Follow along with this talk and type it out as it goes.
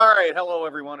right. Hello,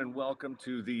 everyone, and welcome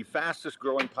to the fastest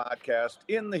growing podcast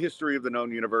in the history of the known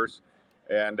universe.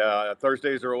 And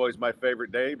Thursdays are always my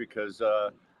favorite day because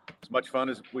as much fun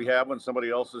as we have when somebody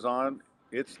else is on,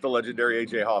 it's the legendary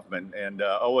AJ Hoffman. And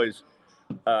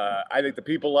I think the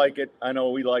people like it. I know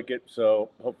we like it.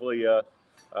 So hopefully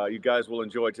you guys will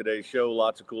enjoy today's show.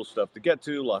 Lots of cool stuff to get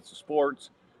to, lots of sports,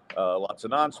 lots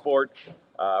of non sport.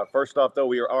 First off, though,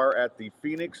 we are at the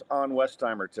Phoenix on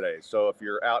Westheimer today. So if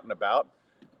you're out and about,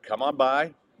 come on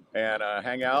by and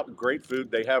hang out. Great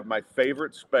food. They have my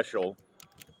favorite special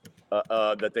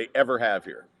that they ever have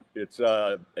here. It's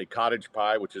a cottage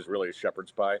pie, which is really a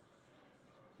shepherd's pie.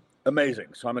 Amazing.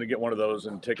 So I'm going to get one of those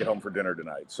and take it home for dinner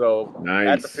tonight. So at the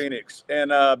Nice. Phoenix.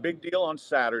 And big deal on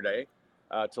Saturday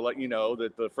to let you know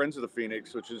that the Friends of the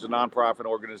Phoenix, which is a nonprofit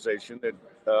organization that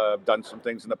I've done some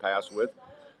things in the past with,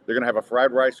 they're going to have a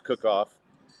fried rice cook-off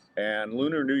and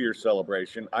Lunar New Year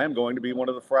celebration. I am going to be one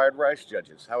of the fried rice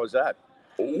judges. How is that?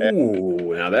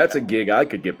 Ooh, now that's a gig I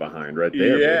could get behind right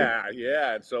there, baby.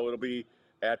 Yeah. And so it'll be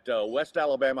at West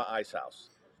Alabama Ice House.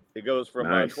 It goes from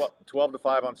Nice. 12 to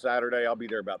 5 on Saturday. I'll be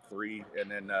there about 3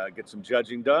 and then get some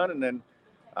judging done. And then,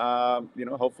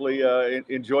 hopefully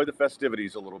enjoy the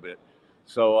festivities a little bit.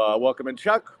 So welcome in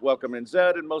Chuck, welcome in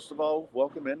Zed, and most of all,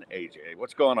 welcome in AJ.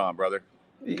 What's going on, brother?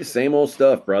 Same old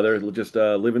stuff, brother. Just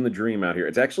living the dream out here.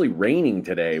 It's actually raining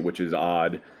today, which is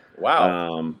odd.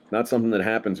 Wow. Not something that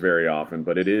happens very often,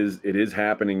 but it is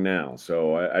happening now.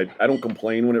 So I don't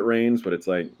complain when it rains, but it's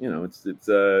like,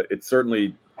 it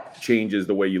certainly changes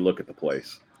the way you look at the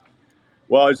place.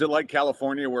 Well, is it like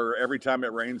California where every time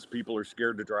it rains, people are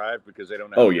scared to drive because they don't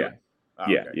know? Oh yeah.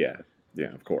 Okay.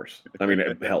 Yeah, of course. I mean,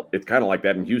 hell, it's kind of like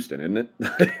that in Houston, isn't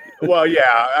it? Well,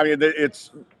 yeah. I mean,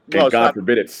 it's and God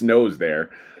forbid it snows there.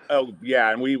 Oh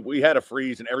yeah, and we had a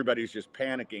freeze, and everybody's just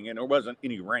panicking, and there wasn't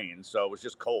any rain, so it was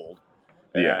just cold.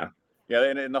 And, yeah,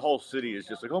 and the whole city is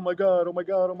just like, oh my god, oh my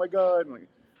god, oh my god. And like,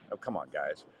 oh come on,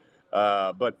 guys.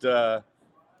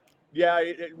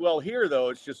 Well, here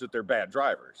though, it's just that they're bad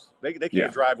drivers. They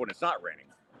can't drive when it's not raining.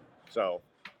 So,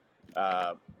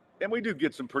 and we do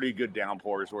get some pretty good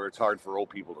downpours where it's hard for old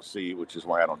people to see, which is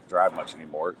why I don't drive much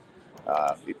anymore.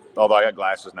 Although I got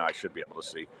glasses now, I should be able to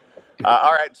see.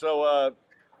 All right, so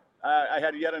I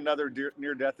had yet another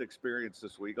near-death experience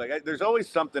this week. There's always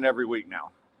something every week now.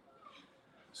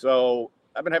 So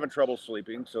I've been having trouble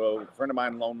sleeping. So a friend of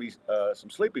mine loaned me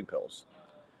some sleeping pills,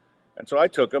 and so I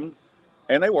took them,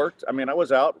 and they worked. I mean, I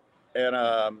was out, and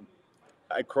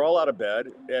I crawl out of bed,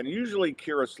 and usually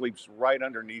Kira sleeps right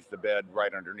underneath the bed,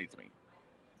 right underneath me.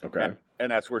 Okay.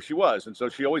 And that's where she was, and so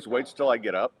she always waits till I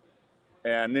get up,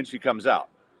 and then she comes out.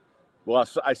 Well,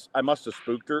 I must have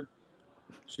spooked her.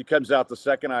 She comes out the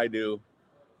second I do,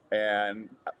 and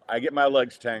I get my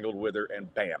legs tangled with her,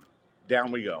 and bam,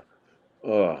 down we go.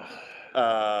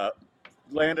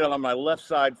 Landed on my left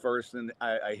side first, and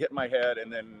I hit my head, and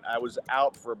then I was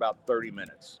out for about 30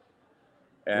 minutes.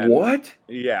 And what?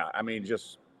 Yeah, I mean,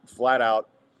 just flat out.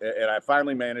 And I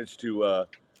finally managed to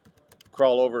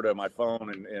crawl over to my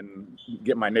phone and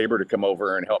get my neighbor to come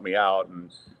over and help me out.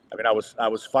 And I mean, I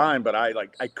was fine, but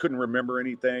I couldn't remember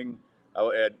anything.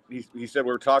 He said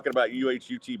we were talking about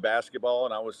UT basketball,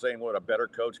 and I was saying what a better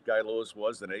coach Guy Lewis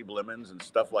was than Abe Lemons and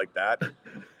stuff like that.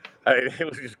 It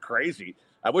was just crazy.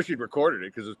 I wish he'd recorded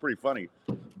it because it was pretty funny.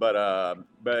 But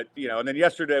and then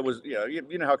yesterday was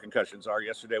you know how concussions are.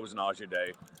 Yesterday was nausea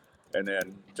day, and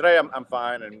then today I'm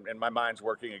fine and my mind's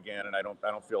working again, and I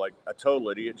don't feel like a total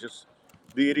idiot, just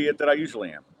the idiot that I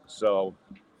usually am. So.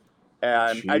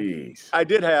 And Jeez. I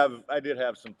did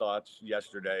have some thoughts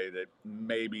yesterday that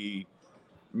maybe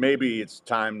it's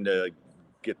time to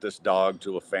get this dog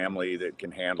to a family that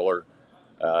can handle her.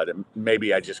 That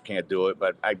maybe I just can't do it,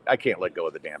 but I can't let go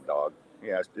of the damn dog.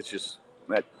 Yeah, it's just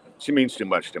that she means too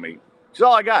much to me. She's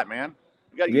all I got, man.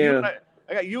 I got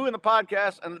you in the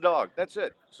podcast and the dog. That's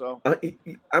it. So I'm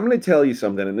going to tell you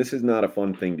something, and this is not a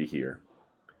fun thing to hear.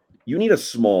 You need a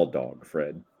small dog,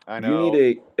 Fred. I know. You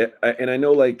need and I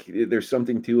know like there's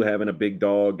something to having a big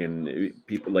dog, and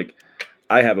people like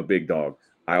I have a big dog.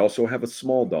 I also have a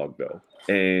small dog though,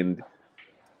 and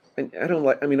I don't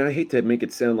like. I mean, I hate to make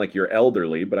it sound like you're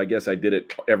elderly, but I guess I did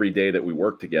it every day that we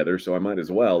work together, so I might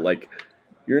as well. Like,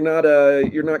 you're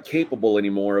not capable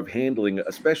anymore of handling,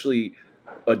 especially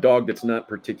a dog that's not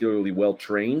particularly well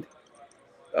trained,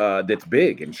 that's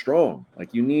big and strong.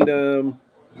 Like you need I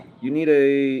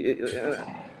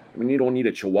mean, you don't need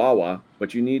a Chihuahua,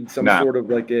 but you need some sort of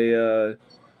like a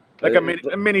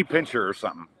mini pincher or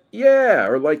something. Yeah,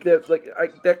 or like that. Like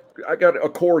I got a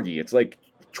corgi. It's like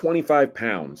 25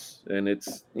 pounds, and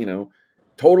it's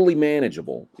totally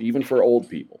manageable even for old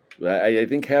people. I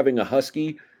think having a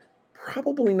husky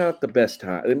probably not the best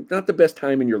time. Not the best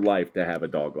time in your life to have a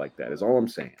dog like that. Is all I'm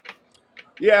saying.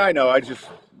 Yeah, I know. I just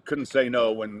couldn't say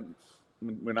no when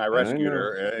I I rescued know.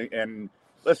 her. And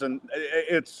listen,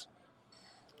 it's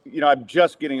I'm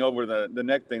just getting over the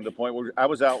neck thing. The point where I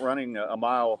was out running a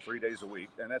mile 3 days a week,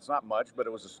 and that's not much, but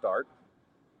it was a start.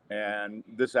 And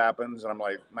this happens, and I'm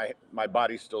like, my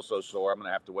body's still so sore. I'm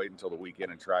gonna have to wait until the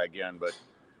weekend and try again. But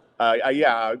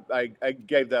I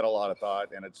gave that a lot of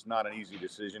thought, and it's not an easy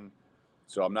decision.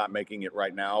 So I'm not making it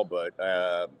right now, but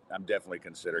I'm definitely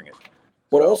considering it.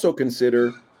 But So also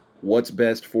consider what's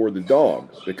best for the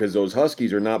dog because those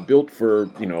huskies are not built for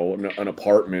an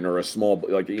apartment or a small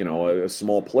a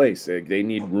small place. They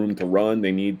need room to run.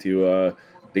 They need to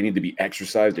be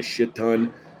exercised a shit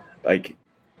ton. Like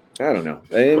I don't know,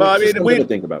 and well, I it's just mean, something to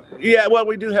think about. yeah, well,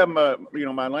 we do have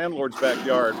my landlord's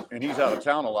backyard, and he's out of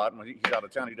town a lot. And when he's out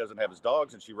of town, he doesn't have his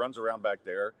dogs, and she runs around back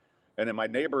there. And then my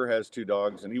neighbor has two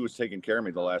dogs, and he was taking care of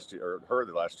me the last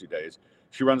 2 days.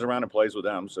 She runs around and plays with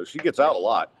them, so she gets out a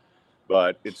lot.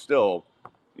 But it's still,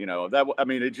 that I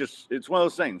mean, it's one of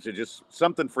those things. It just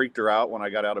something freaked her out when I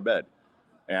got out of bed,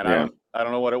 and Yeah, I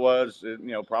don't know what it was.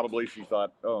 Probably she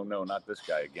thought, oh no, not this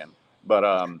guy again. But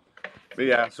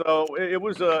yeah, so it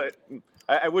was.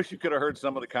 I wish you could have heard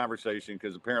some of the conversation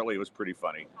because apparently it was pretty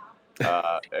funny.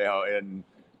 And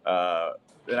uh,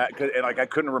 I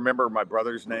couldn't remember my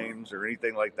brother's names or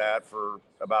anything like that for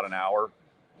about an hour.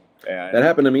 that And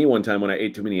happened to me one time when I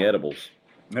ate too many edibles.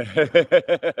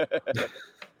 I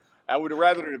would have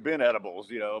rather it have been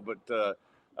edibles, but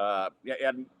yeah,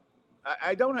 and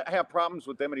I don't have problems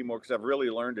with them anymore because I've really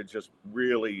learned to just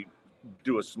really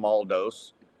do a small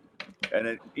dose,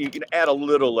 and you can add a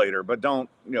little later, but don't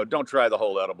try the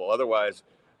whole edible. Otherwise,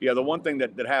 yeah, the one thing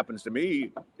that happens to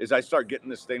me is I start getting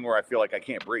this thing where I feel like I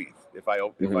can't breathe if I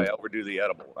Mhm. overdo the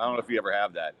edible. I don't know if you ever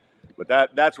have that, but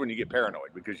that's when you get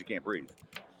paranoid because you can't breathe.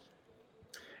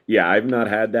 Yeah, I've not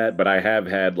had that, but I have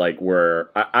had like where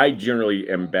I generally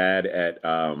am bad at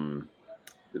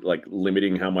like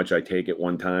limiting how much I take at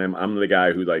one time. I'm the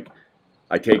guy who like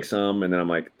I take some and then I'm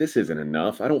like, this isn't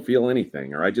enough. I don't feel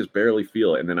anything, or I just barely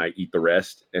feel it. And then I eat the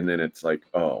rest, and then it's like,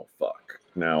 oh fuck.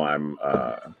 Now I'm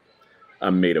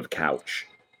made of couch.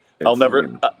 I'll It's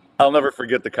never I'll never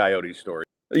forget the coyote story.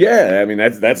 yeah, I mean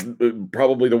that's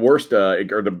probably the worst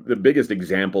or the biggest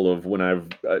example of when I've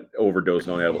overdosed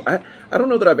on edibles. I don't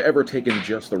know that I've ever taken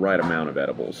just the right amount of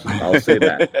edibles. I'll say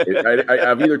that.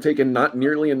 I've either taken not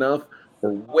nearly enough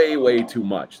or way too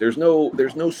much. There's no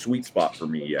sweet spot for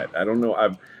me yet. I don't know.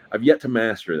 I've yet to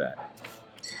master that.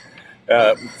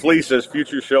 Flea says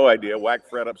future show idea: whack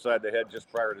Fred upside the head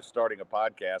just prior to starting a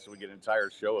podcast, so we get an entire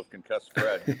show of concussed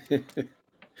Fred.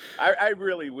 I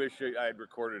really wish I had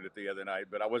recorded it the other night,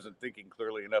 but I wasn't thinking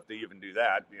clearly enough to even do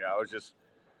that. I was just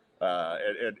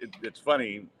it's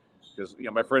funny because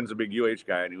my friend's a big UH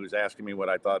guy, and he was asking me what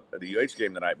I thought of the UH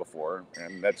game the night before,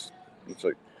 and it's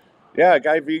like, yeah,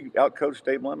 Guy V outcoached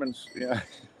Dave Lemons. Yeah,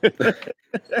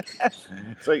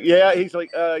 it's like, yeah, he's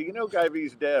like, Guy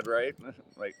V's dead, right?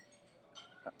 Like,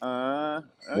 okay.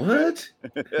 What?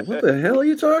 What the hell are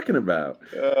you talking about?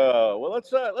 Well, let's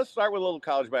start with a little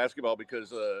college basketball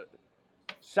because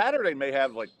Saturday may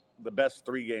have like the best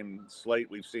 3 game slate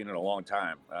we've seen in a long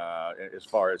time as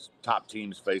far as top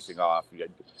teams facing off. You got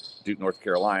Duke, North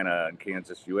Carolina, and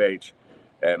Kansas UH,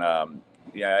 and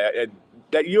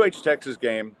that UH Texas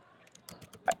game.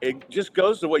 It just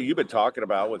goes to what you've been talking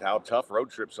about with how tough road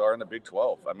trips are in the Big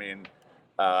 12. I mean,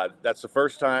 that's the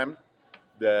first time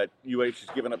that UH has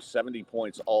given up 70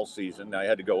 points all season. Now, I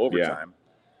had to go Yeah. overtime,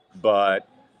 but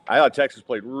I thought Texas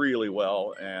played really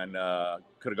well and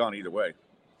could have gone either way.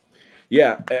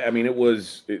 Yeah, I mean, it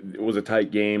was a tight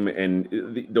game,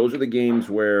 and those are the games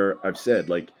where I've said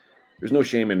like, there's no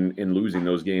shame in losing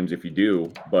those games if you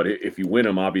do, but if you win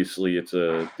them, obviously it's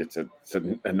a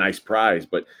nice prize.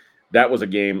 But that was a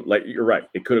game like you're right;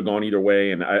 it could have gone either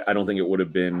way, and I don't think it would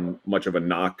have been much of a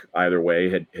knock either way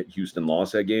had Houston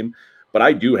lost that game. But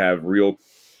I do have real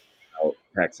about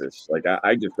Texas. Like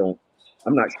I just don't.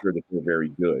 I'm not sure that they're very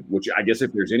good. Which I guess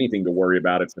if there's anything to worry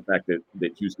about, it's the fact that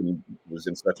Houston was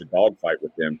in such a dogfight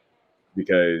with them.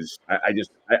 Because I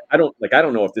don't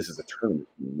know if this is a tournament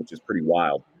team, which is pretty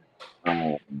wild.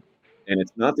 Um, and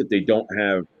it's not that they don't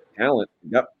have talent; they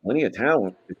got plenty of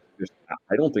talent. It's just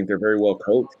I don't think they're very well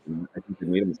coached. And I think they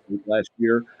made a mistake last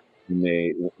year when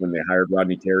they hired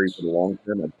Rodney Terry for the long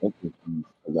term. I don't think he's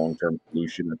a long term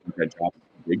solution. I think that job is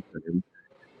too big for him.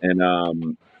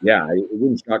 And yeah, it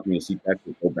wouldn't shock me to see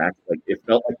Texas go back. Like it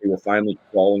felt like they were finally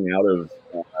crawling out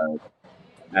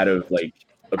of like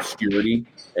obscurity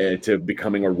to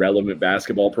becoming a relevant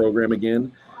basketball program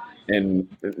again. And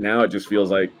now it just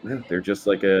feels like they're just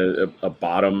like a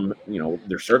bottom,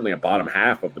 they're certainly a bottom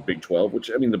half of the Big 12,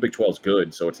 which I mean, the Big 12 is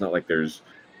good. So it's not like there's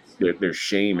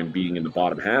shame in being in the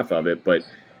bottom half of it, but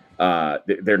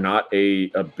they're not a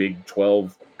Big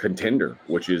 12 contender,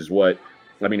 which is what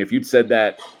I mean. If you'd said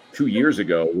that 2 years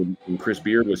ago when Chris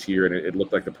Beard was here and it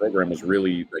looked like the program was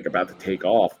really like about to take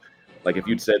off, like if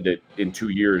you'd said that in 2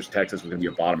 years Texas was going to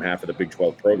be a bottom half of the Big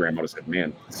 12 program, I would have said,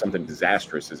 man, something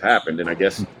disastrous has happened. And I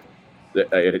guess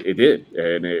it did.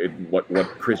 And what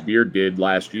Chris Beard did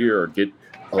last year, or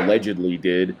allegedly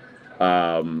did,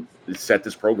 set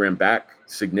this program back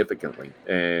significantly.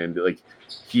 And like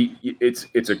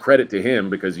it's a credit to him,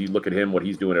 because you look at him, what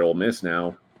he's doing at Ole Miss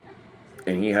now,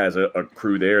 and he has a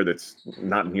crew there that's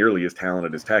not nearly as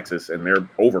talented as Texas, and they're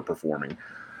overperforming.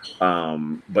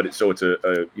 But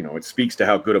it speaks to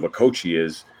how good of a coach he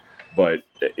is. But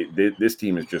this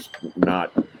team is just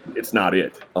not. It's not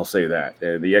it. I'll say that.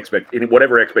 And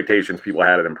whatever expectations people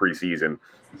had of them preseason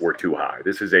were too high.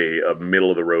 This is a middle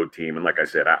of the road team, and like I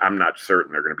said, I'm not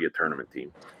certain they're going to be a tournament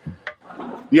team.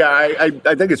 Yeah,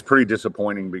 I think it's pretty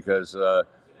disappointing because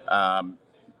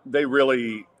they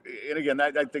really, and again,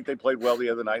 I think they played well the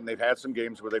other night, and they've had some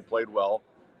games where they played well,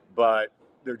 but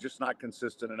they're just not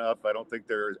consistent enough. I don't think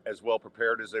they're as well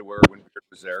prepared as they were when Beard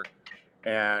was there,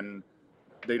 and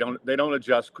they don't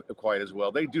adjust quite as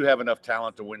well. They do have enough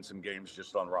talent to win some games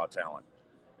just on raw talent,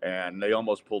 and they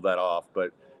almost pulled that off.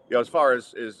 But as far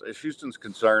as Houston's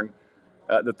concerned,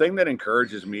 the thing that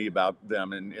encourages me about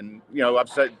them, and I've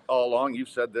said all along, you've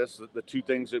said this, the two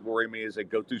things that worry me is they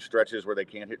go through stretches where they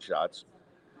can't hit shots,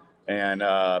 and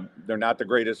they're not the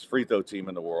greatest free throw team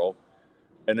in the world.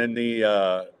 And then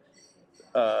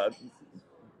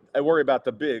I worry about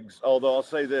the bigs, although I'll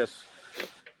say this,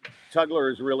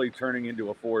 Tugler is really turning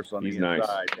into a force on He's the nice.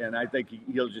 inside, and I think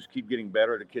he'll just keep getting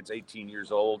better. The kid's 18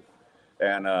 years old,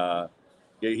 and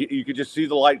you could just see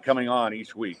the light coming on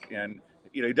each week. And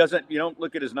he doesn't. You don't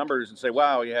look at his numbers and say,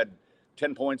 "Wow, he had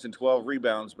 10 points and 12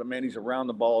 rebounds," but man, he's around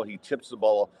the ball. He tips the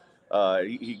ball.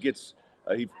 He gets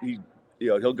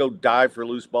he'll go dive for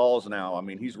loose balls now. I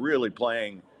mean, he's really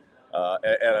playing at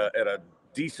a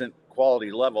decent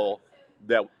quality level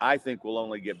that I think will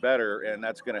only get better, and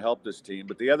that's going to help this team.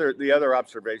 But the other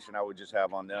observation I would just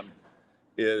have on them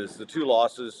is the two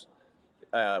losses.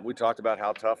 We talked about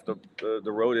how tough the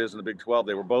road is in the Big 12.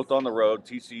 They were both on the road.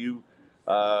 TCU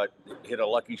hit a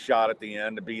lucky shot at the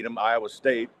end to beat them. Iowa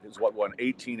State is won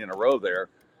 18 in a row there.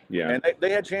 Yeah. And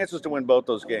they had chances to win both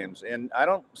those games. And I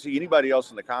don't see anybody else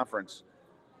in the conference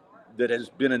that has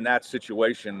been in that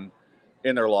situation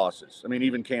in their losses. I mean,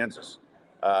 even Kansas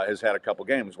has had a couple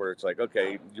games where it's like,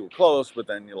 okay, you were close, but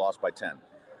then you lost by 10.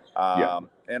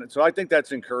 And so I think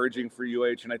that's encouraging for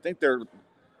UH, and I think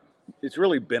it's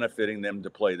really benefiting them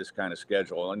to play this kind of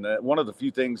schedule. And one of the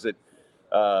few things that,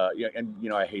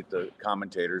 I hate the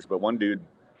commentators, but one dude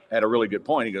had a really good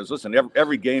point. He goes, listen,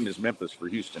 every game is Memphis for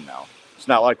Houston now. It's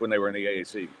not like when they were in the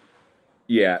AAC.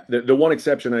 Yeah, the one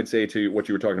exception I'd say to what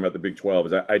you were talking about, the Big 12,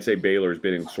 is I'd say Baylor's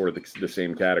been in sort of the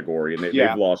same category, and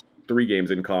they've lost 3 games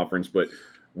in conference, but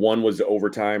one was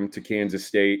overtime to Kansas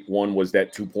State, one was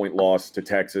that 2-point loss to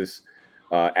Texas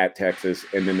at Texas,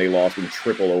 and then they lost in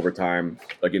triple overtime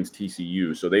against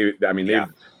TCU. So they've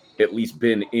at least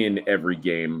been in every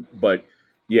game. But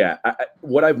yeah,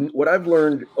 what I've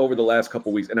learned over the last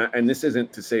couple of weeks, and this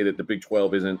isn't to say that the Big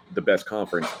 12 isn't the best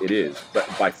conference, it is, but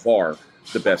by far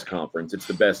the best conference. It's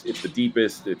the best. It's the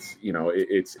deepest. It's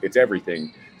it's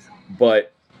everything.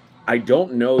 But I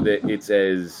don't know that it's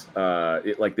as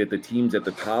like that the teams at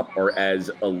the top are as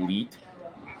elite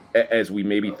as we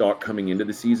maybe thought coming into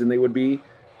the season they would be.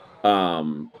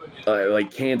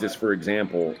 Like Kansas, for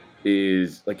example,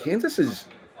 Kansas is.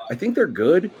 I think they're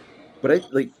good, but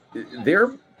they're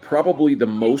probably the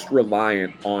most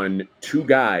reliant on 2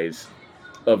 guys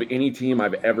of any team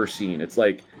I've ever seen. It's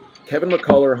like Kevin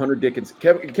McCullough, Hunter Dickinson.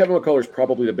 Kevin McCullough is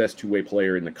probably the best 2-way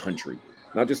player in the country,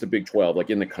 not just the Big 12, like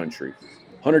in the country.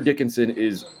 Hunter Dickinson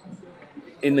is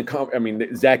in the I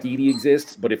mean, Zach Edey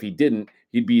exists, but if he didn't,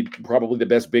 he'd be probably the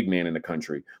best big man in the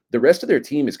country. The rest of their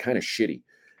team is kind of shitty.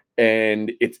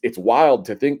 And it's wild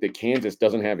to think that Kansas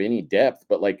doesn't have any depth,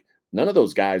 but like none of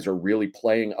those guys are really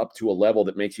playing up to a level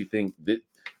that makes you think that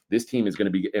this team is going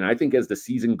to be. And I think as the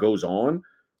season goes on,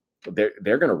 they're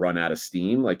going to run out of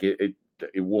steam. Like it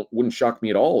wouldn't shock me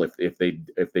at all if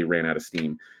they ran out of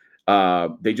steam.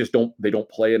 They just don't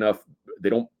play enough. They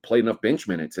don't play enough bench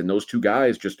minutes, and those 2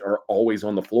 guys just are always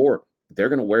on the floor. They're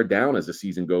going to wear down as the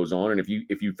season goes on. And if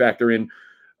you factor in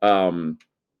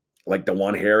like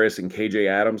DeJuan Harris and KJ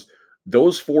Adams,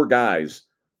 those 4 guys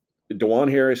DeJuan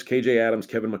Harris, KJ Adams,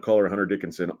 Kevin McCullough, Hunter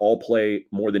Dickinson all play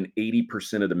more than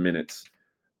 80% of the minutes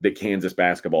that Kansas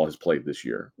basketball has played this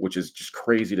year, which is just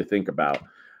crazy to think about.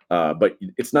 But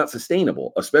it's not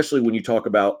sustainable, especially when you talk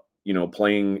about,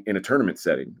 playing in a tournament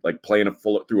setting, like playing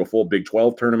through a full Big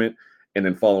 12 tournament and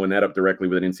then following that up directly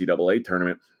with an NCAA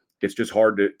tournament. It's just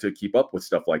hard to keep up with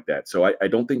stuff like that. So I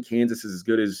don't think Kansas is as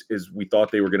good as we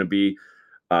thought they were going to be.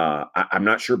 I'm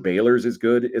not sure Baylor's as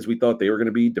good as we thought they were going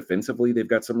to be defensively. They've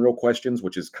got some real questions,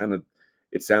 which is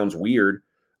it sounds weird,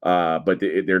 but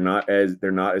they're not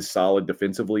as solid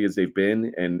defensively as they've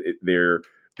been, and their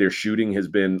shooting has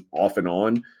been off and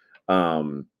on.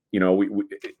 We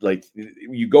like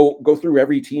you go through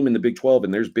every team in the Big 12,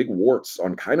 and there's big warts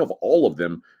on kind of all of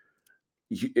them.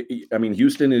 I mean,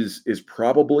 Houston is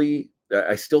probably.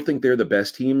 I still think they're the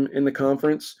best team in the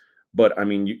conference, but I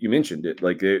mean, you mentioned it.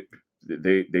 Like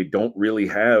they don't really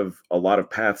have a lot of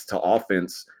paths to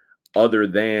offense other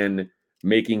than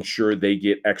making sure they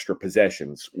get extra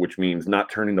possessions, which means not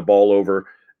turning the ball over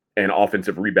and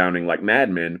offensive rebounding like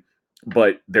madmen.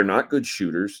 But they're not good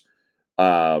shooters.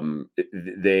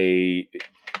 They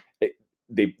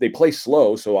they play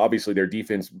slow, so obviously their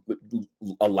defense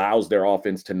allows their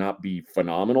offense to not be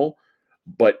phenomenal.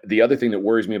 But the other thing that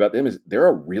worries me about them is they're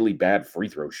a really bad free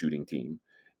throw shooting team.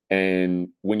 And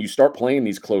when you start playing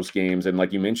these close games, and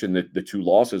like you mentioned, the two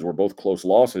losses were both close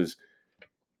losses,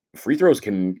 free throws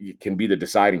can be the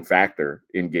deciding factor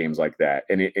in games like that.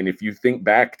 And if you think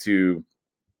back to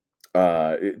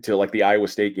like the Iowa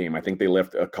State game, I think they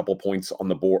left a couple points on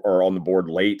the board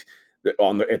late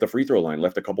at the free throw line,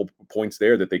 left a couple points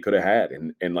there that they could have had.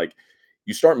 And like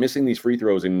you start missing these free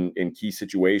throws in key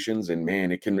situations, and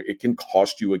man, it can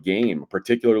cost you a game,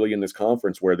 particularly in this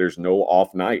conference where there's no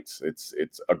off nights. It's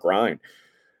a grind.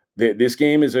 This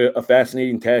game is a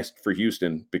fascinating test for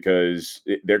Houston because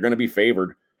they're going to be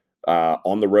favored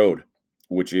on the road,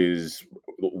 which is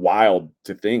wild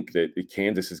to think that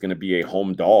Kansas is going to be a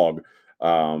home dog.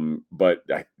 But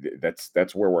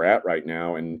that's where we're at right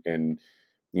now, and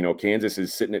Kansas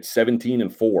is sitting at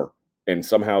 17-4, and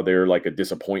somehow they're like a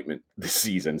disappointment this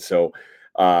season. So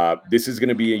this is going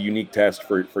to be a unique test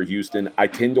for Houston. I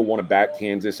tend to want to back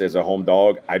Kansas as a home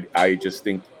dog. I just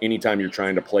think anytime you're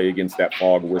trying to play against that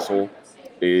fog whistle,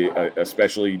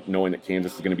 especially knowing that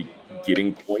Kansas is going to be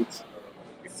getting points,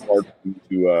 it's hard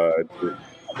to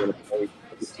win a point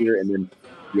this year. And then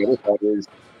the other part is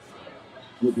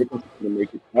the difference is going to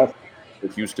make it tough for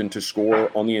Houston to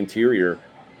score on the interior,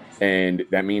 and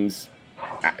that means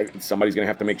somebody's going to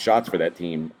have to make shots for that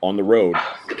team on the road.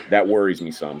 That worries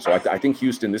me some. So I think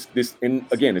Houston, and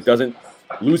again, it doesn't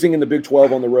losing in the Big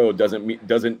 12 on the road doesn't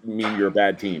mean you're a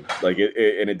bad team. Like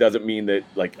and it doesn't mean that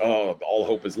like all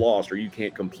hope is lost or you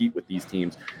can't compete with these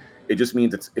teams. It just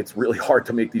means it's really hard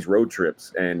to make these road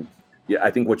trips. And yeah,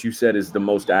 I think what you said is the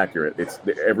most accurate.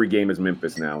 Every game is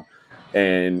Memphis now.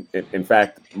 And in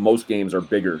fact, most games are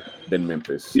bigger than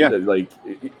Memphis. Yeah. Like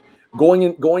going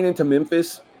into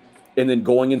Memphis and then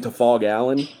going into Fog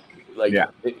Allen, like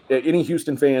any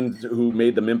Houston fans who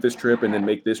made the Memphis trip and then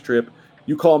make this trip,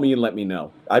 you call me and let me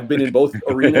know. I've been in both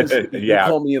arenas. You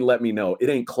call me and let me know. It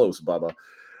ain't close, Bubba.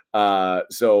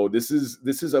 So this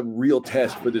is a real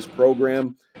test for this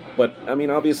program. But I mean,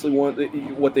 obviously,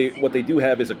 what they do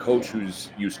have is a coach who's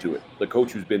used to it, the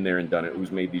coach who's been there and done it,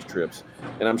 who's made these trips.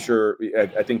 And I'm sure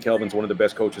I think Kelvin's one of the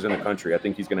best coaches in the country. I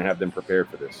think he's going to have them prepared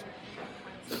for this.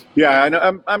 Yeah, I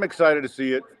know. I'm excited to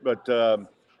see it, but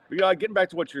getting back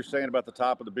to what you're saying about the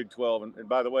top of the Big 12, and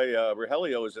by the way,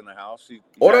 Rogelio is in the house. He's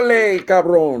Órale,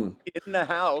 cabrón! In the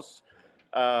house.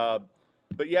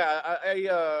 But yeah,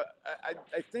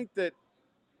 I think that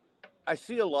I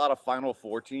see a lot of Final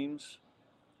Four teams.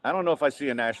 I don't know if I see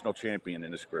a national champion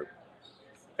in this group,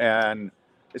 and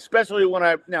especially when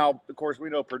now, of course, we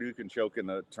know Purdue can choke in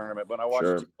the tournament, but I watch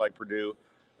a team like Purdue.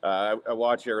 I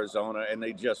watch Arizona, and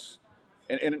they just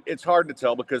and it's hard to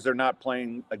tell because they're not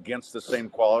playing against the same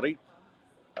quality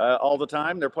all the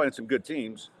time. They're playing some good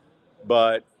teams,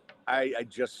 but I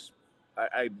guess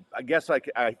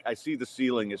I see the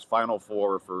ceiling as Final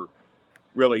Four for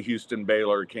really Houston,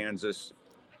 Baylor, Kansas.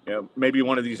 Maybe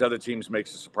one of these other teams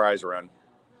makes a surprise run.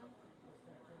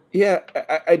 Yeah,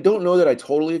 I don't know that I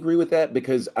totally agree with that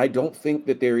because I don't think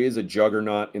that there is a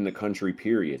juggernaut in the country,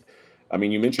 period. I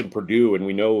mean, you mentioned Purdue, and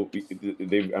we know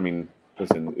they've. I mean,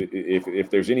 listen, if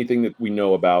there's anything that we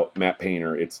know about Matt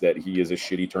Painter, it's that he is a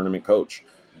shitty tournament coach.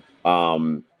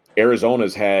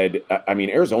 Arizona's had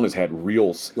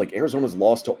real, like Arizona's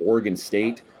lost to Oregon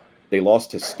State, they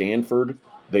lost to Stanford,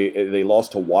 they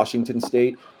lost to Washington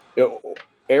State.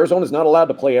 Arizona's not allowed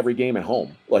to play every game at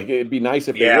home. Like it'd be nice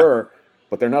if they were,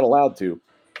 but they're not allowed to.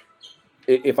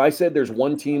 if I said there's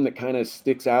one team that kind of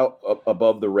sticks out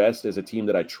above the rest as a team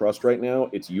that I trust right now,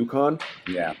 it's UConn.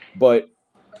 Yeah. But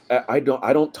I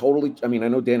don't totally. I mean, I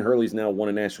know Dan Hurley's now won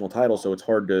a national title, so it's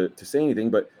hard to say anything.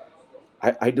 But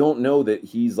I don't know that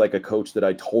he's like a coach that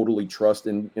I totally trust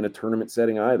in a tournament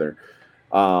setting either.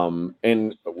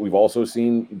 And we've also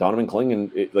seen Donovan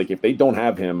Clingan. Like if they don't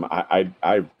have him,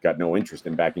 I've got no interest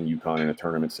in backing UConn in a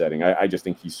tournament setting. I just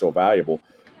think he's so valuable.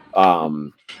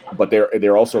 But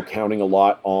they're also counting a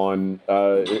lot on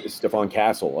Stephon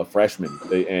Castle, a freshman.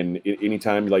 And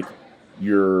anytime like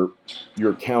you're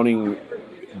counting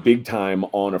big time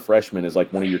on a freshman as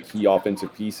like one of your key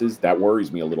offensive pieces, that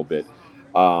worries me a little bit.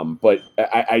 But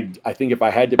I think if I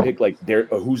had to pick like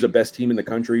who's the best team in the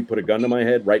country, put a gun to my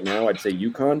head right now, I'd say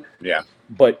UConn. Yeah.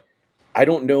 But I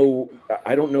don't know.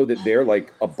 I don't know that they're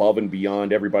like above and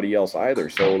beyond everybody else either.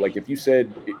 So like if you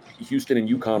said Houston and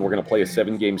UConn were going to play a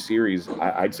 7-game series,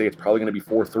 I'd say it's probably going to be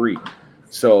 4-3.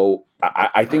 So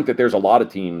I think that there's a lot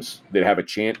of teams that have a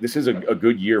chance. This is a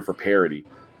good year for parity.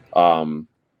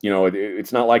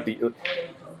 It's not like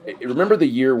remember the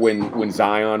year when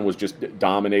Zion was just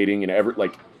dominating and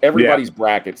everybody's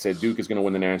bracket said Duke is going to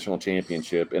win the national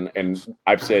championship, and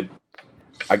I've said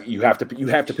you have to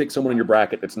pick someone in your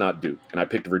bracket that's not Duke, and I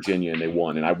picked Virginia and they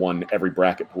won, and I won every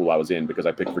bracket pool I was in because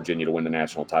I picked Virginia to win the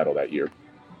national title that year.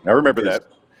 I remember that.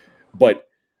 But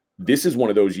this is one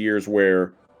of those years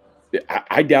where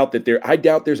I doubt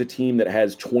there's a team that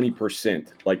has 20%.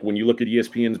 Like when you look at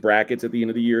ESPN's brackets at the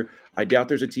end of the year, I doubt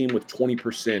there's a team with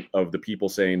 20% of the people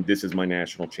saying this is my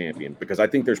national champion, because I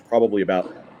think there's probably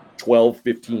about 12,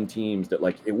 15 teams that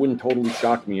like it wouldn't totally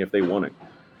shock me if they won it.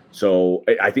 So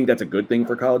I think that's a good thing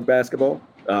for college basketball.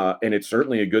 And it's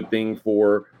certainly a good thing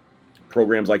for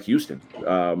programs like Houston,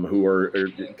 who are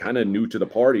kind of new to the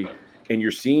party. And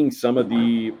you're seeing some of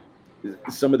the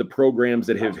programs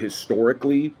that have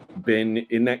historically been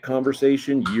in that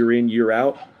conversation year in, year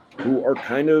out, who are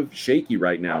kind of shaky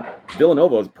right now.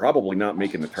 Villanova is probably not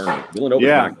making the tournament. Villanova's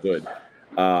not good.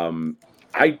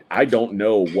 I don't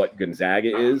know what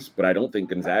Gonzaga is, but I don't think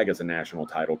Gonzaga is a national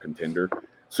title contender.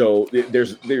 So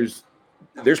there's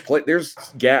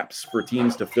gaps for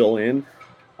teams to fill in.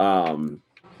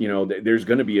 There's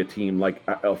going to be a team like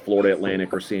Florida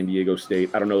Atlantic or San Diego State.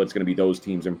 I don't know that's going to be those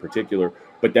teams in particular,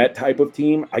 but that type of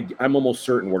team, I'm almost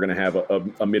certain we're going to have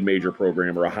a mid-major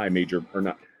program or a high major,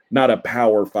 or not a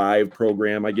Power 5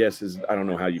 program, I guess I don't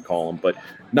know how you call them, but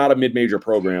not a mid-major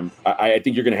program. I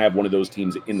think you're going to have one of those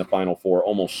teams in the Final Four,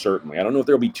 almost certainly. I don't know if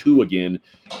there'll be two again,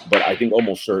 but I think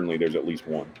almost certainly there's at least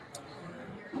one.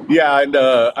 Yeah, and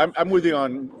I'm with you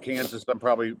on Kansas. I'm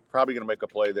probably going to make a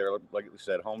play there. Like you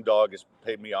said, home dog has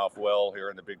paid me off well here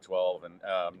in the Big 12,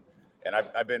 and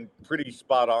I've been pretty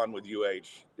spot on with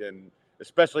UH, and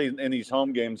especially in these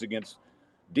home games against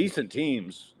decent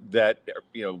teams that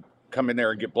come in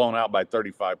there and get blown out by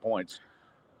 35 points.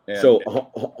 And so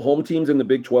home teams in the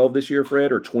Big 12 this year,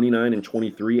 Fred, are 29 and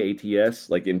 23 ATS,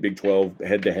 like in Big 12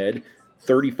 head-to-head,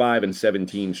 35 and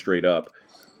 17 straight up.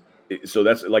 So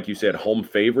that's, like you said, home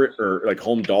favorite or like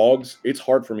home dogs. It's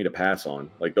hard for me to pass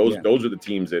on. Like those are the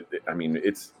teams that, I mean,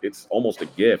 it's almost a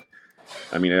gift.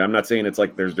 I mean, I'm not saying it's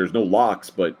like there's no locks,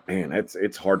 but man,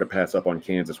 it's hard to pass up on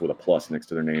Kansas with a plus next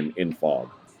to their name in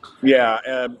fog.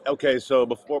 Yeah. Okay. So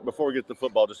before we get to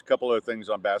football, just a couple of things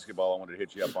on basketball I wanted to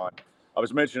hit you up on. I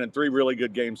was mentioning 3 really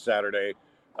good games Saturday: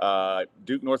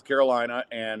 Duke, North Carolina,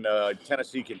 and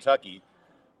Tennessee, Kentucky.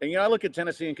 And I look at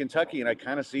Tennessee and Kentucky, and I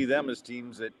kind of see them as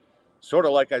teams that, sort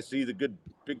of like I see the good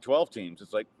Big 12 teams.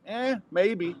 It's like,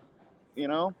 maybe,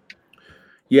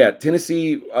 Yeah,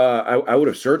 Tennessee, I would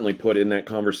have certainly put in that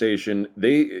conversation.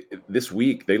 This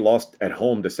week they lost at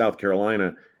home to South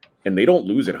Carolina, and they don't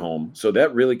lose at home, so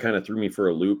that really kind of threw me for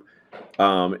a loop.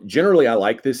 Generally, I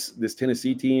like this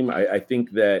Tennessee team. I think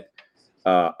that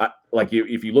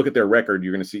if you look at their record,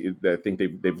 you're going to see that I think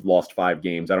they've lost 5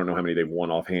 games. I don't know how many they've won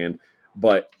offhand,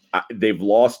 but they've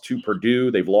lost to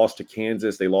Purdue, they've lost to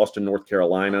Kansas, they lost to North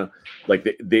Carolina. Like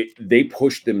they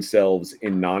pushed themselves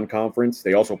in non-conference.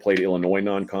 They also played Illinois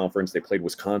non-conference. They played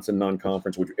Wisconsin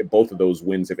non-conference, which both of those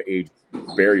wins have aged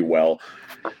very well.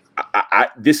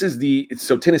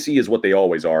 So Tennessee is what they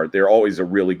always are. They're always a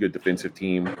really good defensive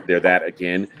team. They're that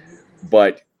again,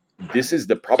 but this is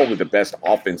probably the best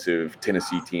offensive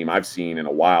Tennessee team I've seen in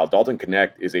a while. Dalton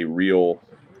Knecht is a real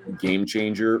game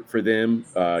changer for them.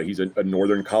 He's a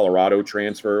Northern Colorado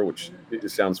transfer, which it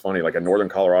sounds funny. Like a Northern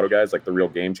Colorado guy is like the real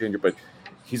game changer, but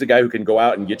he's a guy who can go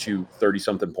out and get you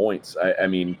 30-something points. I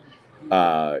mean,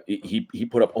 he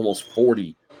put up almost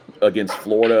 40 against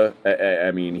Florida.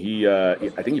 I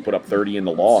think he put up 30 in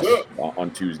the loss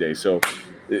on Tuesday. So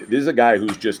this is a guy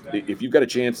who's just, if you've got a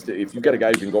guy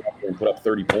who can go out there and put up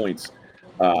 30 points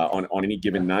on any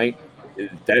given night.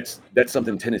 That's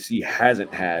something Tennessee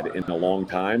hasn't had in a long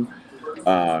time.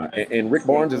 And Rick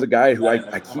Barnes is a guy who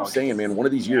I keep saying, man, one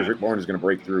of these years Rick Barnes is going to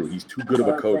break through. He's too good of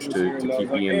a coach to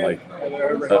keep being like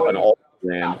an all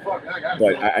brand.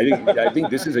 But I think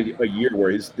this is a year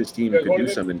where this team could do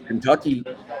something. Kentucky,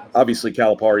 obviously,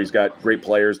 Calipari's got great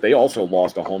players. They also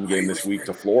lost a home game this week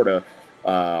to Florida,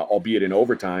 albeit in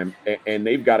overtime, and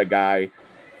they've got a guy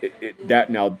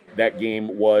that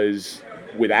game was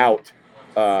without.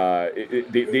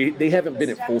 They haven't been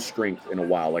at full strength in a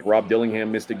while. Like Rob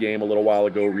Dillingham missed a game a little while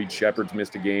ago. Reed Shepherd's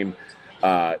missed a game.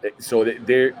 So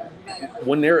they're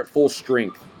when they're at full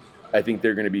strength, I think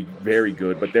they're going to be very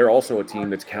good, but they're also a team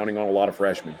that's counting on a lot of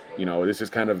freshmen. This is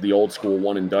kind of the old school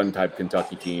one and done type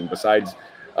Kentucky team. Besides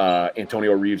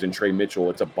Antonio Reeves and Trey Mitchell,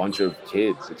 it's a bunch of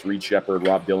kids. It's Reed Shepherd,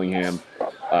 Rob Dillingham,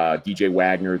 DJ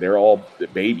Wagner. They're all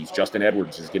babies. Justin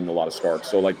Edwards is getting a lot of starts.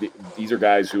 So like these are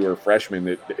guys who are freshmen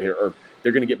that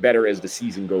they're going to get better as the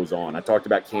season goes on. I talked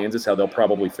about Kansas, how they'll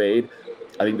probably fade.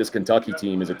 I think this Kentucky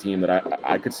team is a team that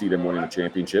I could see them winning the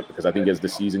championship because I think as the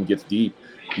season gets deep,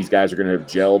 these guys are going to have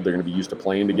gelled. They're going to be used to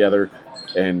playing together,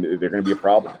 and they're going to be a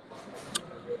problem.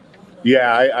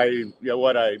 Yeah, I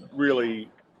what I really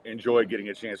enjoy getting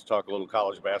a chance to talk a little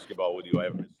college basketball with you. I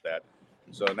haven't missed that.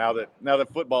 So now that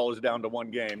football is down to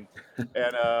one game,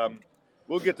 and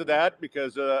we'll get to that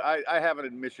because I have an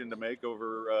admission to make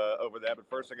over that. But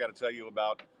first, I got to tell you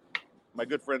about my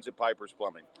good friends at Piper's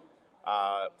Plumbing.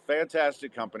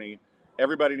 Fantastic company.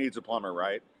 Everybody needs a plumber,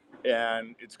 right?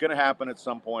 And it's going to happen at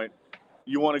some point.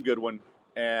 You want a good one,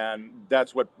 and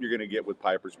that's what you're going to get with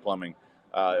Piper's Plumbing.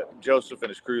 Joseph and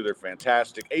his crew, they're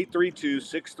fantastic.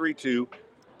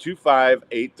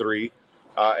 832-632-2583.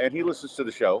 And he listens to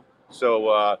the show.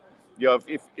 So,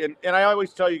 if I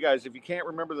always tell you guys, if you can't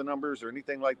remember the numbers or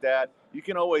anything like that, you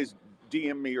can always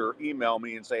DM me or email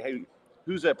me and say, hey,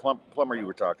 who's that plumber you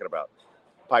were talking about?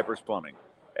 Piper's Plumbing.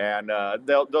 And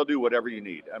they'll do whatever you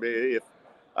need. I mean, if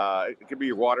it could be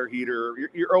your water heater,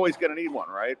 you're always going to need one,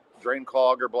 right? Drain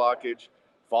clog or blockage,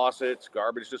 faucets,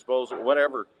 garbage disposal,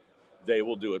 whatever. They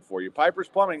will do it for you. Piper's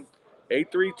Plumbing,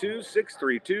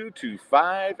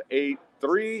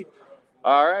 832-632-2583.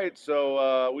 All right,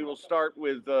 so we will start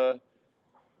with the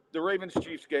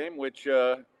Ravens-Chiefs game, which,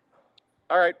 all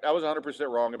right, I was 100%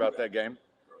 wrong about that game.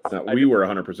 We were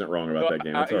 100% wrong about that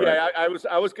game. It's all right. I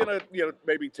was gonna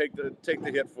maybe take the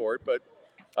hit for it, but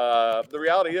the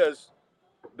reality is,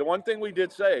 the one thing we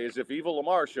did say is if Evil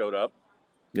Lamar showed up,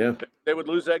 yeah, they would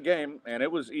lose that game. And it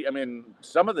was, I mean,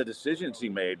 some of the decisions he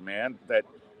made, man, that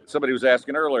somebody was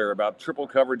asking earlier about triple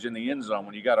coverage in the end zone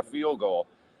when you got a field goal.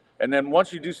 And then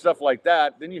once you do stuff like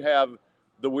that, then you have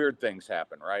the weird things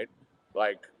happen, right?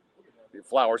 Like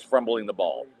Flowers fumbling the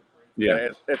ball. Yeah.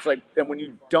 And it's like, and when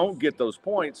you don't get those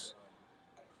points,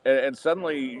 and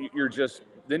suddenly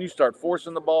then you start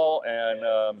forcing the ball,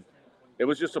 and it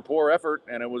was just a poor effort,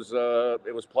 and it was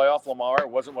playoff Lamar. It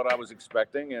wasn't what I was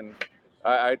expecting, and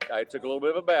I took a little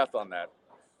bit of a bath on that.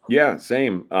 Yeah,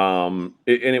 same. And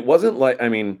it wasn't like, I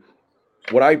mean,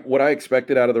 what I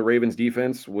expected out of the Ravens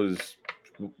defense was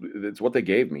it's what they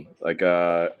gave me. Like,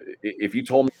 if you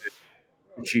told me that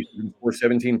the Chiefs would score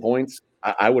 17 points,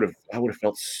 I would have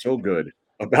felt so good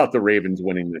about the Ravens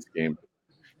winning this game.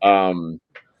 And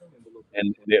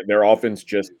their offense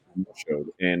just showed.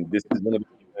 And this is one of the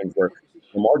times where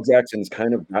Lamar Jackson's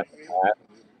kind of gotten flat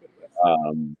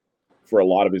for a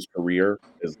lot of his career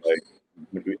as a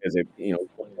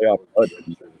playoff bud.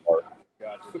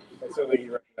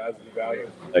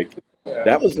 Like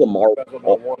that was Lamar.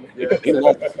 He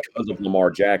lost because of Lamar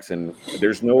Jackson.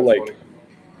 There's no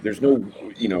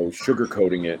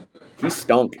sugarcoating it. He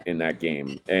stunk in that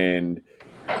game, and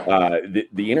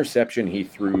the interception he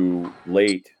threw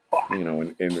late. I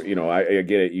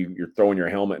get it. You're throwing your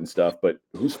helmet and stuff, but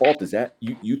whose fault is that?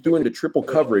 You threw into triple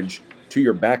coverage to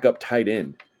your backup tight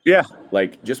end. Yeah,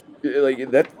 like just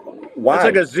like that. Why? It's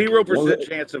like a 0%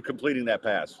 chance of completing that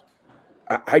pass.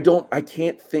 I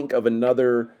can't think of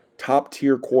another top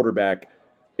tier quarterback,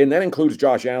 and that includes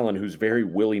Josh Allen, who's very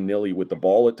willy nilly with the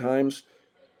ball at times.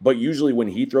 But usually when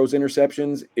he throws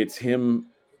interceptions, it's him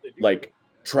like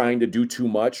trying to do too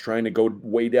much, trying to go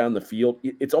way down the field.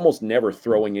 It's almost never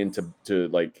throwing into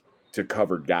to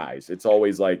covered guys. It's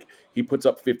always like he puts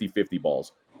up 50-50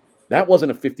 balls. That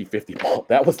wasn't a 50-50 ball.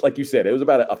 That was, like you said, it was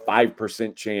about a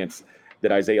 5% chance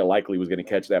that Isaiah Likely was going to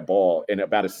catch that ball and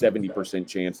about a 70%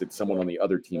 chance that someone on the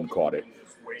other team caught it.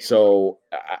 So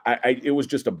it was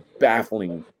just a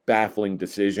baffling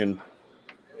decision.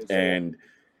 And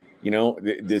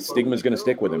The stigma is going to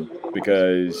stick with him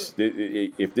because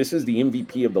if this is the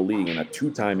MVP of the league and a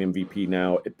two-time MVP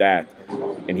now at that,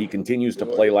 and he continues to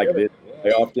play like this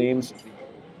in playoff games,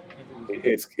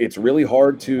 it's really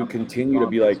hard to continue to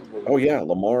be like, oh yeah,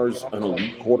 Lamar's an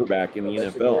elite quarterback in the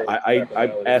NFL.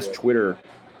 I asked Twitter,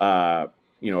 a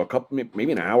couple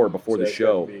maybe an hour before the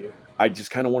show. I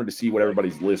just kind of wanted to see what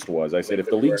everybody's list was. I said, if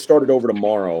the league started over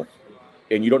tomorrow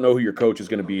and you don't know who your coach is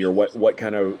going to be or what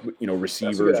kind of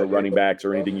receivers or running backs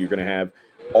or anything you're going to have,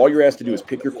 all you're asked to do is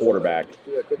pick your quarterback.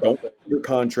 Don't your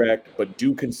contract, but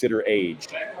do consider age.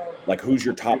 Like, who's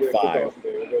your top five?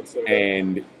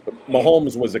 And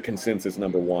Mahomes was a consensus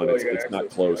number one. It's not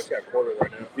close.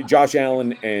 Josh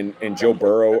Allen and Joe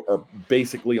Burrow are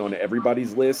basically on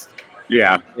everybody's list.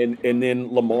 Yeah. And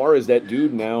then Lamar is that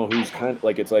dude now who's kind of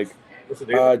like, it's like,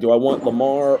 do I want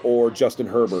Lamar or Justin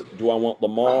Herbert? Do I want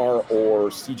Lamar or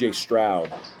CJ Stroud?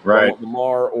 Do I Right. want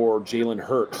Lamar or Jalen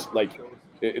Hurts? Like,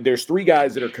 there's three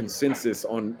guys that are consensus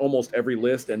on almost every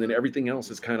list, and then everything else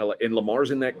is kind of like, and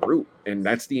Lamar's in that group, and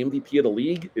that's the MVP of the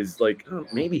league. Is like,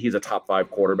 maybe he's a top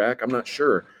 5 quarterback. I'm not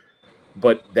sure,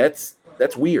 but that's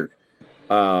weird.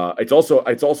 It's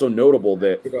also notable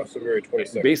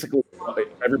that basically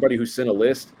everybody who sent a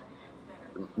list,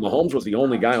 Mahomes was the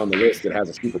only guy on the list that has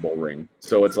a Super Bowl ring.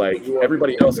 So it's like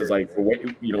everybody else is like,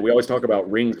 we always talk about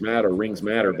rings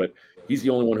matter, but he's the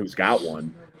only one who's got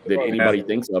one that anybody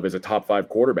thinks of as a top 5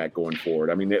 quarterback going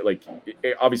forward. I mean,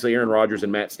 obviously Aaron Rodgers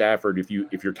and Matt Stafford, if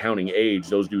you're counting age,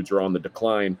 those dudes are on the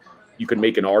decline. You could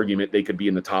make an argument they could be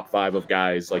in the top 5 of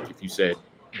guys. Like if you said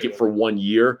get for 1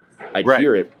 year, I'd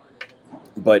hear it.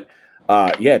 But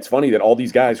yeah, it's funny that all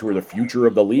these guys who are the future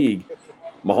of the league,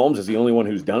 Mahomes is the only one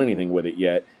who's done anything with it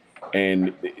yet.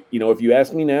 And, if you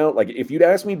ask me now, like if you'd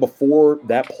asked me before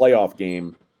that playoff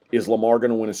game, is Lamar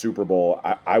going to win a Super Bowl?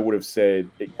 I would have said,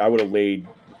 I would have laid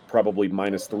probably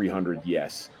minus 300.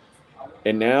 Yes.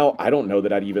 And now I don't know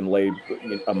that I'd even lay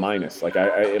a minus. Like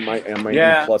it might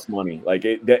be plus money. Like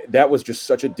that was just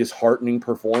such a disheartening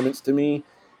performance to me.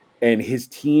 And his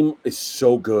team is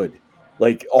so good.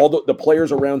 Like all the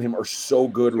players around him are so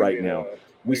good right now.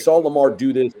 We saw Lamar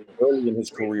do this early in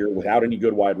his career without any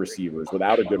good wide receivers,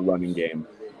 without a good running game.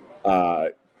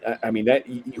 I mean, that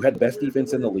you had the best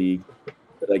defense in the league.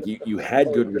 Like you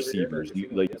had good receivers.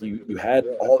 You had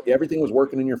everything was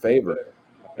working in your favor,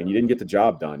 and you didn't get the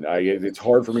job done. It's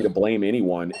hard for me to blame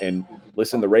anyone. And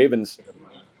listen, the Ravens,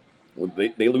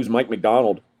 they lose Mike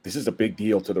McDonald. This is a big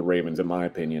deal to the Ravens, in my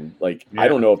opinion. Like, I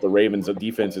don't know if the Ravens'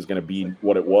 defense is going to be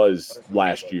what it was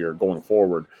last year going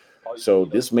forward. So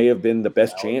this may have been the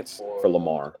best chance for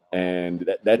Lamar, and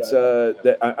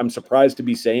I'm surprised to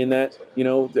be saying that,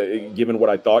 given what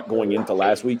I thought going into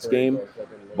last week's game.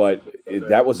 But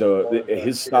that was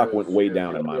his stock went way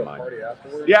down in my mind.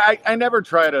 Yeah, I never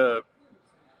try to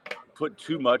put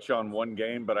too much on one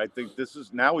game, but I think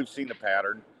now we've seen the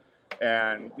pattern.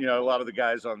 And, a lot of the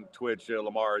guys on Twitch,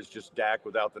 Lamar is just Dak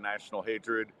without the national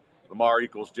hatred. Lamar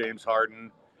equals James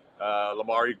Harden.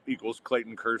 Lamar equals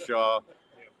Clayton Kershaw.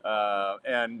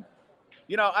 And,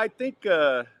 I think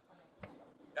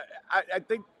I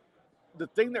think the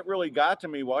thing that really got to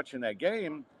me watching that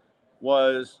game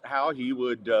was how he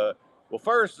would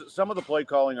first, some of the play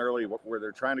calling early where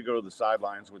they're trying to go to the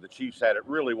sidelines where the Chiefs had it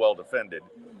really well defended.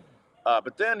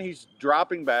 But then he's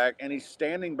dropping back and he's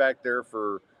standing back there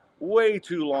for way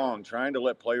too long trying to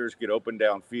let players get open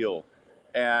downfield.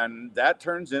 And that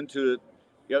turns into,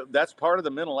 that's part of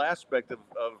the mental aspect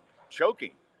of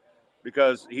choking,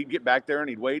 because he'd get back there and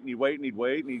he'd wait and he'd wait and he'd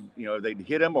wait and they'd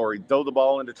hit him, or he'd throw the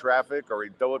ball into traffic, or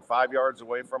he'd throw it 5 yards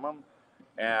away from him,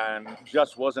 and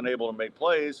just wasn't able to make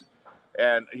plays.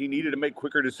 And he needed to make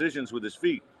quicker decisions with his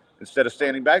feet instead of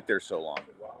standing back there so long.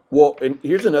 Well, and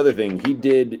here's another thing he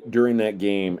did during that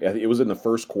game. It was in the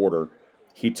first quarter.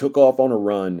 He took off on a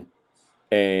run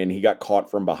and he got caught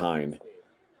from behind.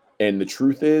 And the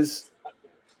truth is,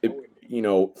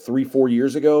 3-4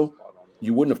 years ago,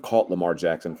 you wouldn't have caught Lamar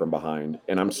Jackson from behind.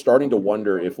 And I'm starting to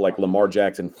wonder if, like, Lamar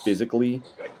Jackson physically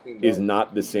is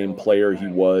not the same player he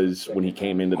was when he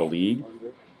came into the league.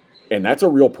 And that's a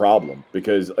real problem,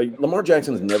 because Lamar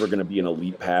Jackson is never going to be an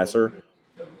elite passer,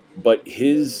 but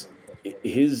his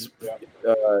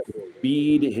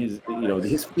speed, his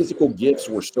physical gifts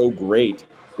were so great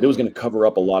that it was going to cover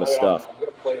up a lot of stuff.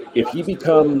 If he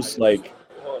becomes like,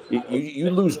 you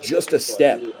lose just a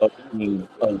step of being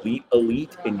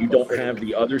elite, and you don't have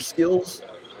the other skills,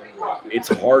 it's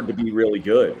hard to be really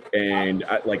good. And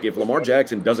if Lamar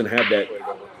Jackson doesn't have that,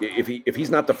 if he's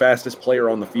not the fastest player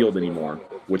on the field anymore,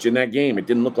 which in that game it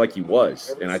didn't look like he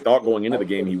was, and I thought going into the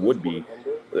game he would be.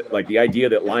 like the idea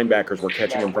that linebackers were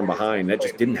catching them from behind, that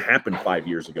just didn't happen 5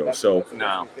 years ago. So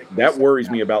No. that worries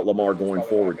me about Lamar going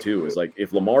forward too. Is like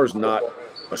if Lamar's not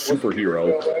a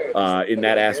superhero in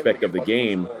that aspect of the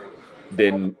game,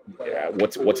 then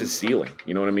what's his ceiling?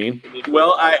 You know what I mean?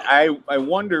 Well, I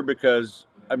wonder because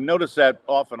I've noticed that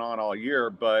off and on all year,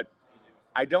 but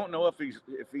I don't know if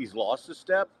he's lost a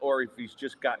step or if he's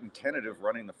just gotten tentative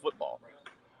running the football.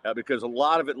 Because a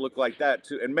lot of it looked like that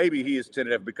too, and maybe he is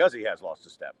tentative because he has lost a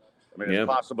step. I mean, it's Yeah,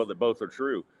 possible that both are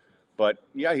true, but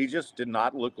yeah, he just did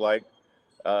not look like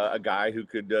a guy who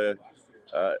could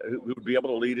who would be able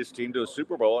to lead his team to a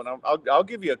Super Bowl. And I'll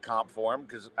give you a comp for him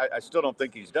because I still don't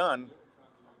think he's done,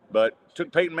 but it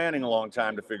took Peyton Manning a long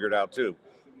time to figure it out too,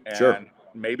 sure. and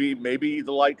maybe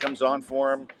the light comes on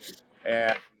for him,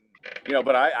 and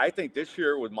but I think this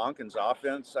year with Monken's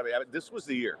offense, I mean, this was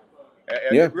the year.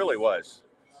 Yeah. It really was.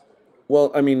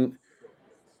 Well, I mean,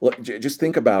 look, just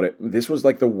think about it. This was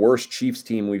like the worst Chiefs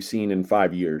team we've seen in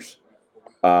 5 years.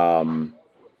 Um,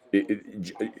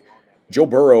 Joe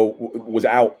Burrow was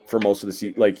out for most of the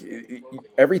season. Like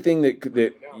everything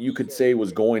that you could say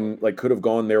was going like could have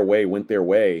gone their way went their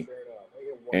way,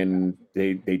 and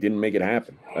they didn't make it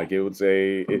happen. Like it would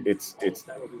say it's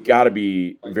got to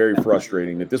be very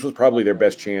frustrating that this was probably their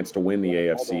best chance to win the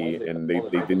AFC, and they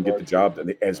didn't get the job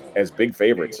done. As big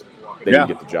favorites. They didn't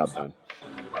Yeah, get the job done.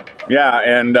 yeah,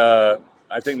 and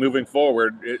I think moving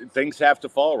forward, things have to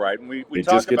fall right. And we It just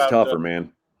talk gets about tougher,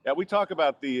 man. yeah, we talk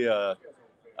about the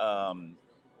um,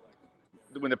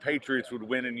 when the Patriots would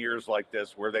win in years like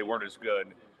this where they weren't as good,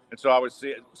 and so I was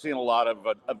seeing a lot of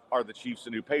are the Chiefs the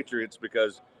new Patriots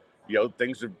because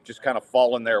things have just kind of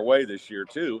fallen their way this year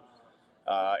too,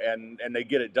 and they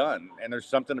get it done. And there's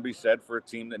something to be said for a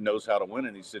team that knows how to win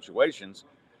in these situations.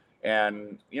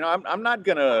 And I'm not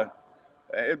gonna.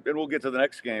 And we'll get to the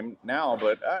next game now,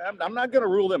 but I'm not going to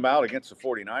rule them out against the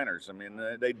 49ers. I mean,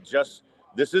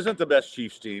 this isn't the best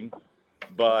Chiefs team,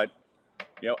 but,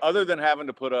 other than having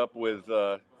to put up with,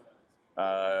 you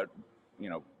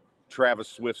know, Travis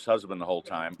Swift's husband the whole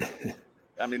time,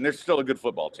 I mean, they're still a good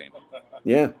football team.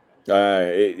 Yeah.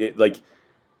 Like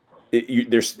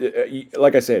there's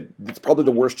like I said, it's probably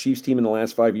the worst Chiefs team in the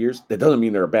last 5 years. That doesn't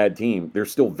mean they're a bad team. They're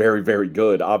still very, very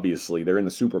good. Obviously, they're in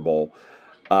the Super Bowl.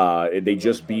 They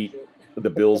just beat the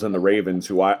Bills and the Ravens,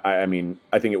 who I mean,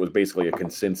 I think it was basically a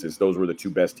consensus. Those were the two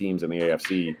best teams in the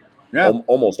AFC Yeah.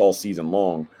 almost all season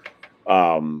long.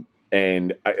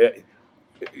 And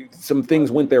some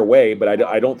things went their way, but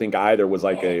I don't think either was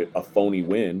like a phony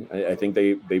win. I think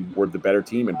they were the better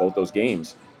team in both those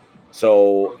games.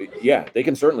 So, yeah, they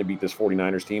can certainly beat this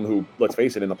 49ers team who, let's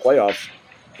face it, in the playoffs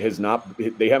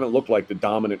they haven't looked like the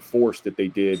dominant force that they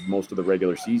did most of the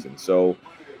regular season. So,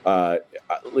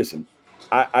 listen,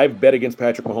 I've bet against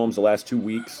Patrick Mahomes the last 2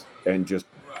 weeks and just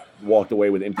walked away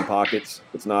with empty pockets.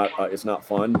 It's not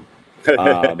fun.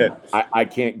 I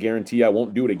can't guarantee I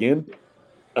won't do it again.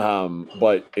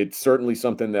 But it's certainly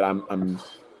something that I'm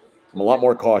a lot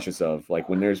more cautious of. Like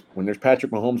when there's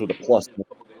Patrick Mahomes with a plus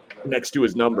next to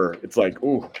his number, it's like,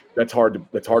 ooh, that's hard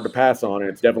to pass on,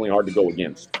 and it's definitely hard to go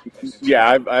against.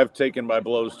 Yeah, I've taken my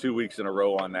blows 2 weeks in a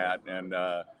row on that, and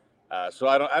so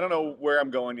I don't know where I'm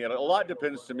going yet. A lot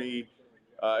depends to me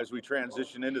as we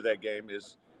transition into that game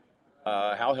is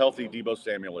how healthy Debo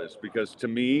Samuel is, because to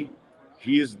me,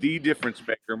 he is the difference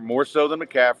maker, more so than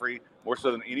McCaffrey, more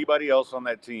so than anybody else on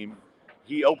that team.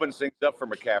 He opens things up for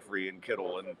McCaffrey and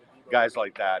Kittle and guys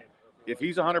like that. If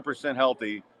he's 100%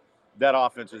 healthy, that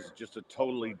offense is just a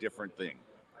totally different thing.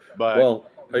 But Well,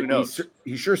 who knows?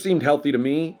 he sure seemed healthy to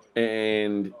me,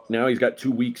 and now he's got 2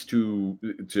 weeks to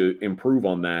improve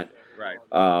on that. Right.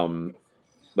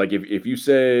 Like if you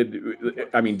said,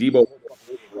 I mean, Debo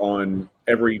on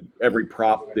every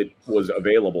prop that was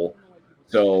available.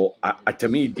 So to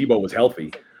me, Debo was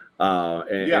healthy, Yeah.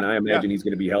 and I Yeah. imagine he's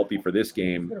going to be healthy for this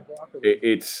game.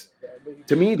 It's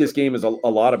to me, this game is a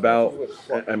lot about.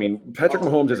 I mean, Patrick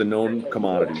Mahomes is a known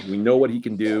commodity. We know what he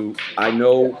can do. I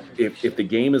know if the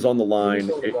game is on the line,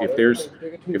 if there's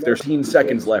 15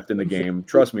 seconds left in the game,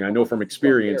 trust me, I know from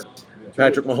experience,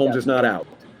 Patrick Mahomes is not out.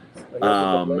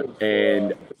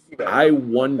 And I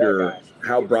wonder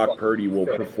how Brock Purdy will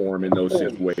perform in those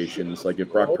situations. Like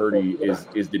if Brock Purdy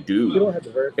is the dude.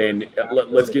 And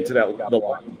let's get to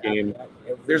the game.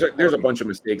 There's a bunch of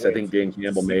mistakes I think Dan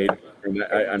Campbell made, and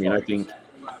I mean I think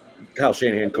Kyle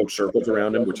Shanahan coached circles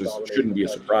around him, which shouldn't be a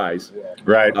surprise.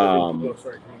 Right.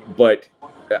 But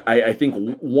I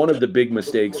think one of the big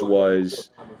mistakes was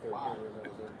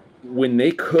when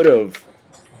they could have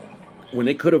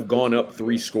gone up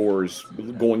 3 scores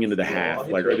going into the half,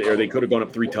 like or they could have gone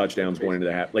up 3 touchdowns going into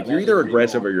the half. Like you're either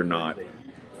aggressive or you're not.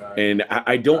 And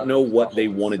I don't know what they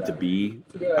wanted to be.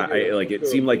 Like it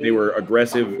seemed like they were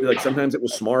aggressive. Like sometimes it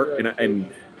was smart,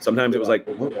 and sometimes it was like,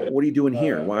 what are you doing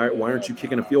here? Why aren't you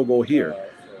kicking a field goal here?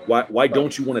 Why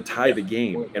don't you want to tie the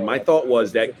game? And my thought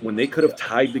was that when they could have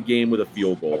tied the game with a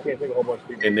field goal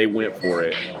and they went for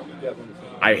it,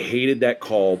 I hated that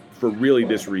call for really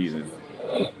this reason.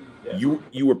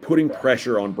 You were putting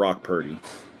pressure on Brock Purdy.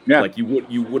 Yeah. Like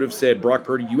you would have said, Brock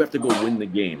Purdy, you have to go win the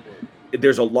game.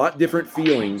 There's a lot different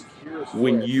feeling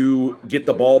when you get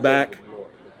the ball back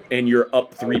and you're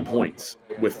up 3 points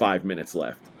with 5 minutes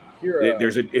left.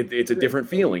 It's a different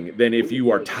feeling than if you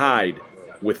are tied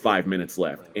with 5 minutes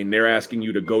left and they're asking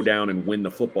you to go down and win the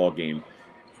football game.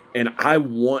 And I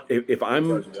want if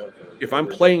I'm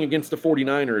playing against the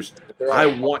 49ers, I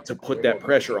want to put that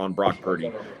pressure on Brock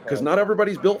Purdy because not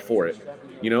everybody's built for it.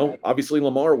 Obviously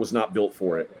Lamar was not built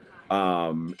for it.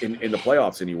 In the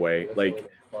playoffs anyway.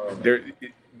 Like there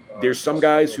there's some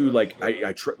guys who like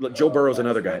Joe Burrow's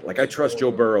another guy. Like I trust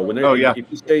Joe Burrow. Oh yeah. If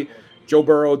you say Joe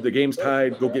Burrow, the game's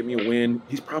tied, go get me a win,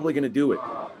 he's probably going to do it.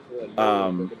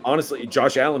 Honestly,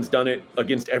 Josh Allen's done it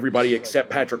against everybody except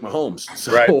Patrick Mahomes.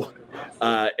 So,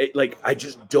 Right. I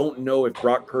just don't know if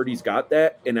Brock Purdy's got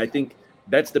that. And I think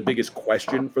that's the biggest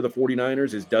question for the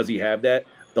 49ers is does he have that?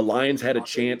 The Lions had a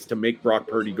chance to make Brock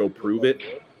Purdy go prove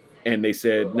it. And they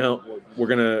said, no, we're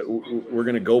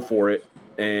gonna go for it.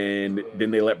 And then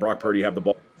they let Brock Purdy have the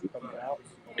ball.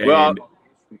 Well, And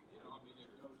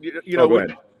you oh, know, go we,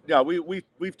 ahead. yeah,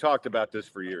 we've talked about this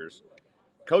for years.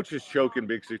 Coaches choke in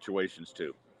big situations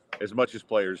too, as much as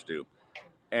players do.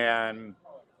 And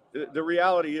the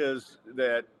reality is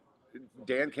that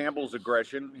Dan Campbell's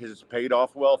aggression has paid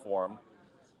off well for him.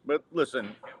 But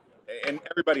listen, and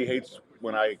everybody hates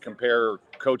when I compare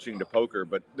coaching to poker,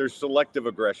 but there's selective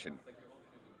aggression.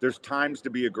 There's times to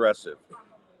be aggressive,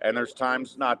 and there's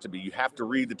times not to be. You have to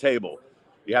read the table.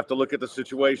 You have to look at the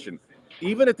situation.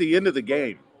 Even at the end of the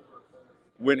game,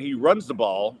 when he runs the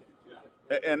ball,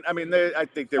 and I mean, I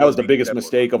think they That were was the beating biggest them.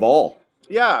 mistake of all.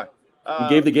 Yeah. He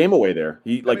gave the game away there. I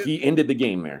mean, He ended the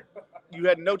game there. you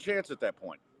had no chance at that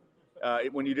point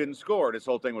when you didn't score. And his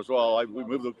whole thing was, well, we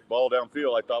moved the ball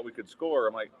downfield. I thought we could score.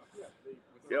 I'm like,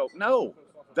 no,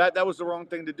 that was the wrong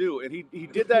thing to do. And he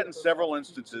did that in several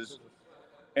instances.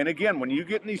 And again, when you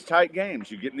get in these tight games,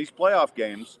 you get in these playoff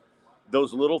games,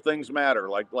 those little things matter,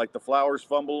 like the Flowers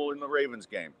fumble in the Ravens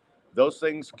game. Those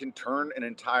things can turn an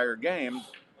entire game.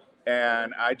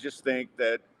 And I just think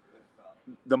that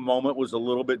the moment was a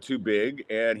little bit too big,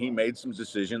 and he made some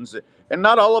decisions, and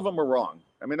not all of them were wrong.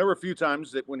 I mean, there were a few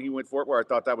times that when he went for it where I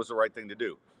thought that was the right thing to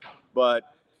do, but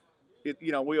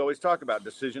we always talk about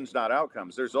decisions, not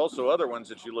outcomes. There's also other ones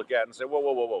that you look at and say, whoa,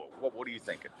 whoa, whoa, whoa, what are you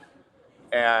thinking?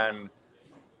 And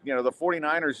the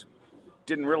 49ers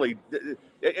didn't really,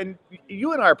 and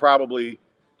you and I are probably,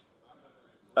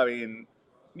 I mean,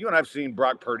 you and I've seen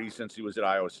Brock Purdy since he was at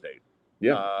Iowa State.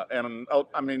 Yeah. And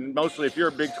I mean, mostly if you're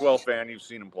a Big 12 fan, you've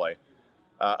seen him play.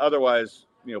 Otherwise,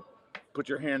 put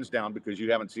your hands down because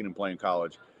you haven't seen him play in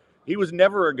college. He was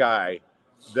never a guy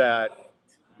that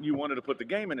you wanted to put the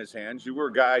game in his hands. You were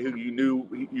a guy who you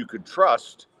knew you could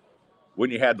trust when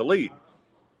you had the lead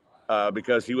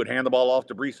because he would hand the ball off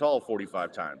to Breece Hall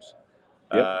 45 times.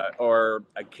 Yep. Or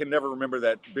I can never remember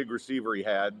that big receiver he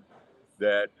had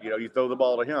that, you throw the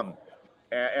ball to him.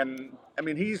 And I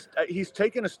mean, he's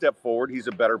taken a step forward. He's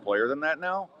a better player than that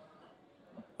now.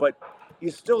 But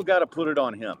you still got to put it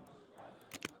on him.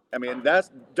 I mean,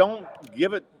 don't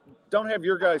have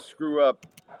your guys screw up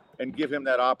and give him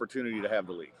that opportunity to have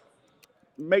the lead.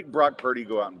 Make Brock Purdy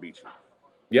go out and beat you.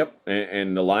 Yep.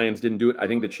 And the Lions didn't do it. I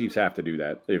think the Chiefs have to do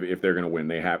that if they're going to win.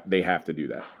 They have to do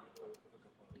that.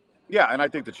 Yeah, and I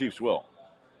think the Chiefs will.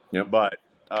 Yep. But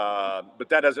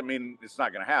that doesn't mean it's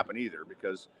not going to happen either,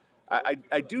 because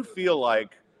I do feel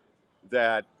like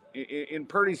that in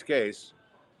Purdy's case.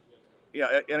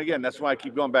 Yeah, and again, that's why I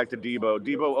keep going back to Debo.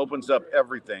 Debo opens up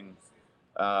everything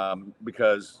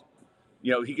because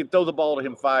he can throw the ball to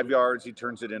him 5 yards, he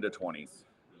turns it into 20,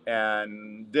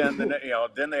 and then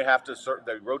then they have to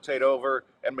they rotate over,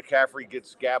 and McCaffrey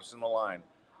gets gaps in the line.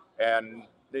 And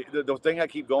the thing I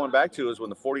keep going back to is when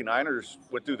the 49ers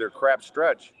went through their crap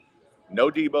stretch,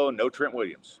 no Debo, no Trent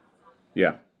Williams.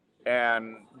 Yeah.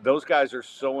 And those guys are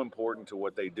so important to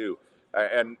what they do.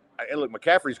 And look,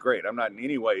 McCaffrey's great. I'm not in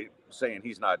any way saying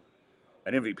he's not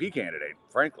an MVP candidate,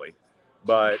 frankly.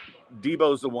 But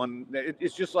Debo's the one.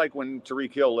 It's just like when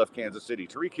Tyreek Hill left Kansas City.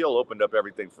 Tyreek Hill opened up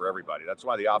everything for everybody. That's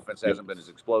why the offense hasn't been as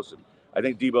explosive. I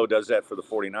think Debo does that for the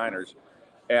 49ers.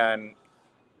 And,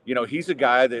 he's a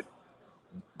guy that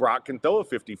Brock can throw a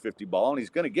 50-50 ball, and he's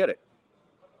going to get it.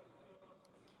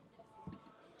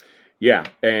 Yeah,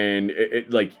 and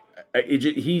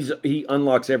he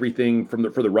unlocks everything from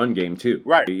the for the run game too.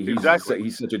 Right. He's Exactly.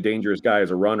 he's such a dangerous guy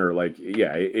as a runner. Like,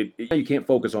 yeah, you can't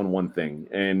focus on one thing,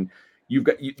 and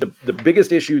the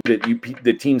biggest issue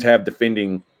that teams have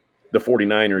defending the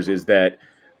 49ers is that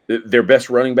their best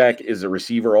running back is a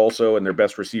receiver also, and their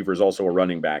best receiver is also a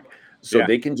running back. So Yeah.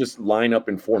 they can just line up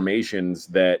in formations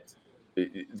that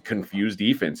confuse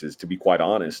defenses, to be quite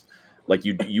honest. Like,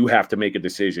 you have to make a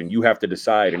decision. You have to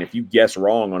decide. And if you guess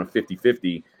wrong on a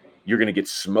 50-50, you're going to get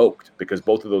smoked because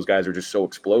both of those guys are just so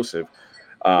explosive.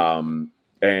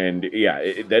 And yeah,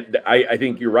 I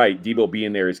think you're right. Debo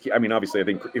being there is key. I mean, obviously, I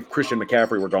think if Christian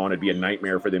McCaffrey were gone, it'd be a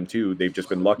nightmare for them too. They've just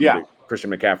been lucky Yeah. that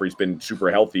Christian McCaffrey's been super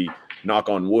healthy, knock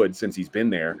on wood, since he's been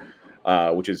there,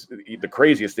 which is the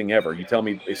craziest thing ever. You tell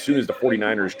me, as soon as the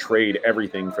 49ers trade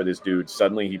everything for this dude,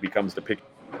 suddenly he becomes the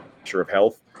picture of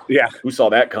health. Yeah. Who saw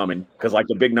that coming? Because, like,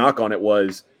 the big knock on it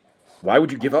was, why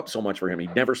would you give up so much for him? He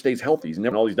never stays healthy. He's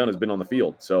never, all he's done has been on the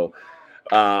field. So,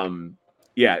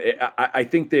 yeah, I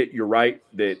think that you're right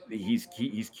that he's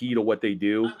key to what they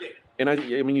do, and I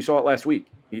mean, you saw it last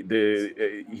week.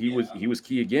 He was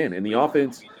key again, and the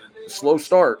offense, slow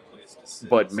start,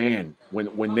 but man,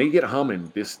 when they get humming,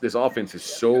 this offense is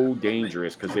so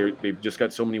dangerous because they've just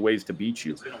got so many ways to beat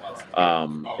you.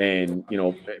 And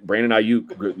Brandon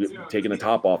Ayuk taking the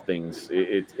top off things.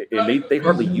 And they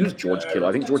hardly used George Kittle.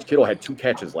 I think George Kittle had 2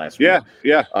 catches last week. Yeah.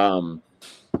 Yeah.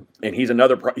 And he's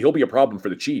he'll be a problem for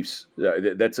the Chiefs.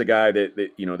 That's a guy that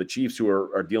the Chiefs, who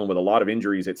are dealing with a lot of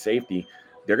injuries at safety,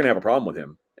 they're going to have a problem with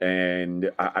him. And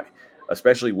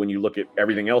especially when you look at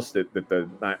everything else that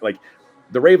like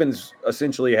the Ravens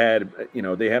essentially had,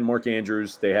 they had Mark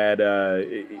Andrews, they had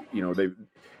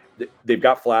they've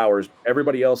got Flowers.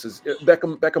 Everybody else is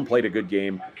Beckham played a good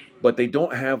game, but they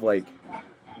don't have like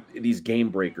these game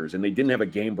breakers, and they didn't have a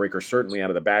game breaker certainly out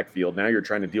of the backfield. Now you're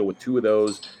trying to deal with 2 of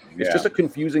those. It's Yeah. just a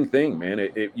confusing thing, man.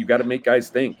 You got to make guys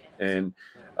think. And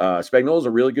Spagnuolo's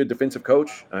a really good defensive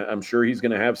coach. I'm sure he's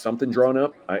going to have something drawn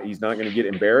up. He's not going to get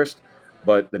embarrassed,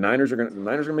 but the Niners are going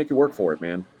to make you work for it,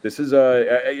 man. This is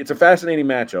it's a fascinating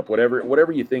matchup.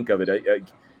 Whatever you think of it,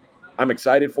 I'm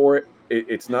excited for it.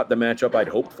 It's not the matchup I'd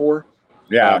hoped for,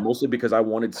 Yeah. mostly because I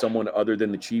wanted someone other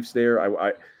than the Chiefs there.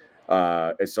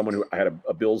 As someone who I had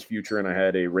a Bills future and I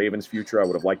had a Ravens future, I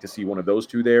would have liked to see one of those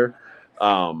two there.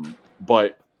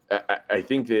 But I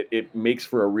think that it makes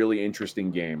for a really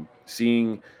interesting game.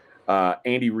 Seeing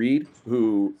Andy Reid,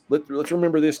 who let's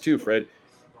remember this too, Fred.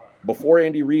 Before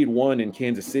Andy Reid won in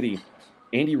Kansas City,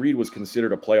 Andy Reid was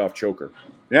considered a playoff choker.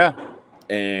 Yeah.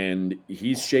 And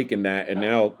he's shaken that. And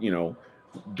now,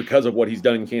 because of what he's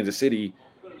done in Kansas City,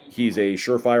 he's a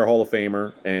surefire Hall of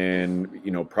Famer,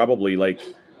 and probably like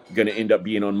going to end up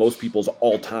being on most people's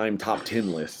all-time top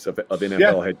 10 lists of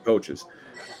NFL head coaches.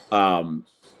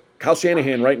 Kyle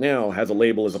Shanahan right now has a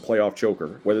label as a playoff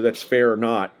choker. Whether that's fair or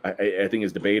not, I think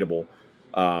is debatable.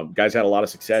 Guys had a lot of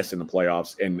success in the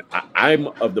playoffs, and I'm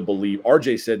of the belief.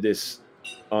 RJ said this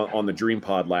on the Dream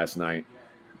Pod last night.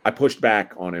 I pushed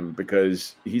back on him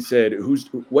because he said,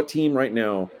 what team right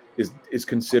now is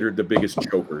considered the biggest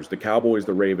chokers? The Cowboys,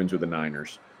 the Ravens, or the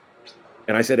Niners?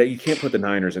 And I said, you can't put the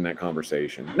Niners in that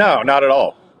conversation. No, not at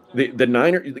all. The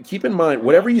Niners, keep in mind,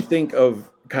 whatever you think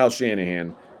of Kyle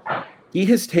Shanahan, he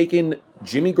has taken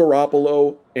Jimmy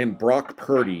Garoppolo and Brock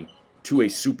Purdy to a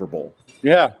Super Bowl.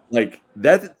 Yeah. Like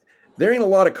that, there ain't a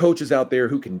lot of coaches out there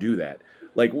who can do that.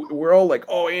 Like, we're all like,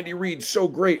 oh, Andy Reid's so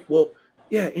great. Well,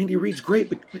 yeah, Andy Reid's great,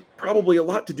 but probably a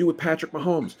lot to do with Patrick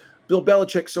Mahomes. Bill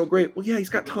Belichick's so great. Well, yeah, he's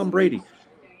got Tom Brady.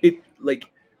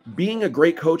 Being a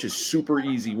great coach is super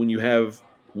easy when you have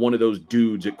one of those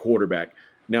dudes at quarterback.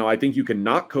 Now, I think you can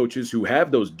knock coaches who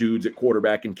have those dudes at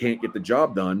quarterback and can't get the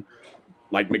job done,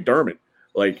 like McDermott.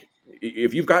 Like,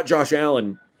 if you've got Josh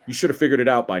Allen, you should have figured it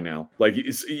out by now. Like,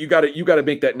 you got to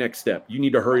make that next step. You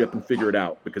need to hurry up and figure it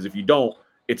out, because if you don't,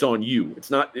 it's on you. It's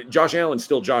not Josh Allen's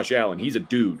still Josh Allen. He's a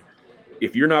dude.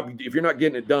 If you're not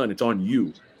getting it done, it's on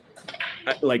you.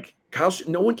 Like Kyle,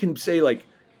 no one can say like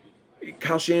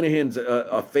Kyle Shanahan's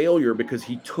a failure because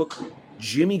he took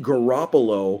Jimmy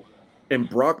Garoppolo and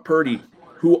Brock Purdy,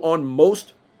 who on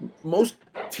most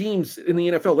teams in the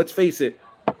NFL, let's face it,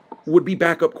 would be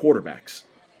backup quarterbacks.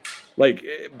 Like,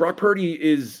 Brock Purdy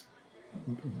is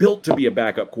built to be a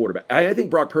backup quarterback. I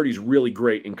think Brock Purdy's really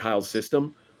great in Kyle's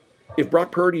system. If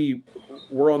Brock Purdy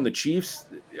were on the Chiefs,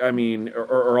 I mean,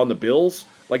 or on the Bills,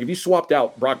 like if you swapped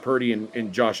out Brock Purdy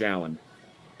and Josh Allen,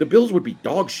 the Bills would be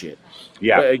dog shit.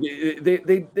 Yeah.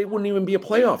 They wouldn't even be a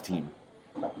playoff team,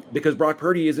 because Brock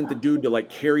Purdy isn't the dude to like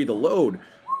carry the load.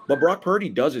 But Brock Purdy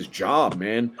does his job,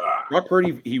 man. Brock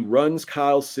Purdy, he runs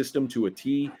Kyle's system to a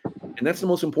T. And that's the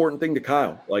most important thing to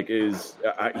Kyle. Like,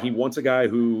 he wants a guy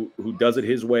who does it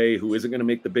his way, who isn't going to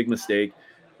make the big mistake,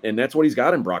 and that's what he's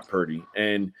got in Brock Purdy.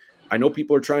 And I know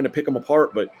people are trying to pick him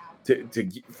apart, but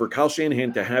for Kyle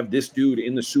Shanahan to have this dude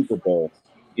in the Super Bowl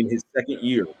in his second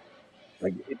year,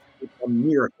 like it's a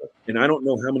miracle. And I don't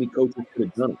know how many coaches could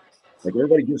have done it. Like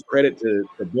everybody gives credit to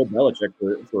Bill Belichick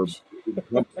for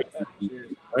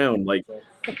Brown. Like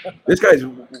this guy's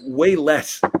way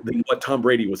less than what Tom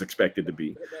Brady was expected to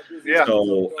be. Yeah.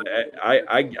 So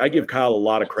I give Kyle a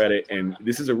lot of credit, and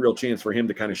this is a real chance for him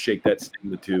to kind of shake that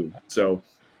stigma too. So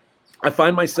I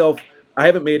find myself. I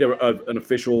haven't made an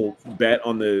official bet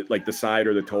on the side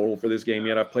or the total for this game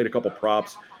yet. I've played a couple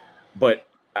props, but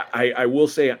I will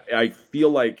say I feel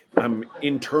like I'm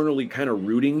internally kind of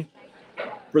rooting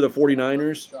for the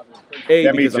 49ers.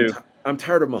 Yeah, me Because too. I'm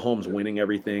tired of Mahomes winning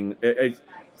everything. It's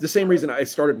the same reason I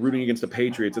started rooting against the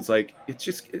Patriots. It's like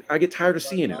I get tired of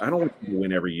seeing it. I don't want them to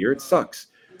win every year. It sucks.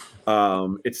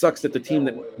 It sucks that the team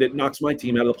that knocks my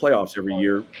team out of the playoffs every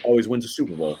year always wins a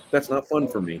Super Bowl. That's not fun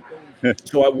for me.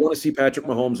 So I want to see Patrick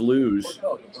Mahomes lose,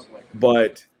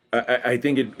 but I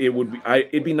think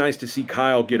it'd be nice to see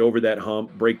Kyle get over that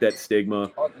hump, break that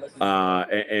stigma,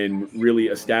 and really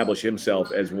establish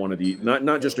himself as one of the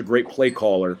not just a great play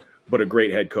caller, but a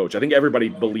great head coach. I think everybody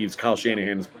believes Kyle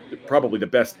Shanahan's probably the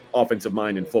best offensive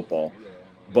mind in football,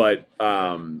 but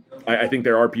I think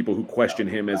there are people who question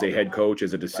him as a head coach,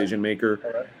 as a decision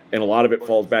maker, and a lot of it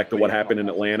falls back to what happened in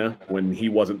Atlanta when he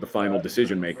wasn't the final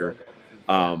decision maker.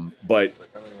 But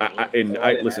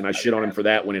listen, I shit on him for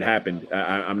that when it happened.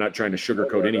 I'm not trying to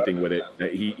sugarcoat anything with it.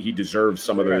 He deserves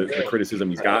some of the criticism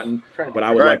he's gotten, but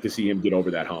I would like to see him get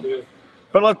over that hump.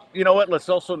 But you know what? Let's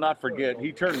also not forget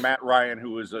he turned Matt Ryan,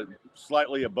 who was a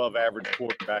slightly above average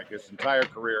quarterback his entire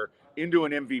career, into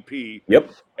an MVP.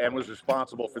 Yep. And was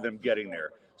responsible for them getting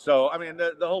there. So I mean,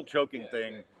 the whole choking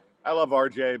thing. I love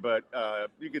RJ, but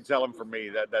you can tell him from me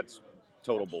that's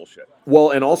total bullshit.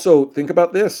 Well, and also think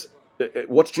about this.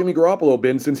 What's Jimmy Garoppolo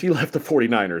been since he left the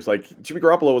 49ers? Like Jimmy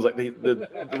Garoppolo was like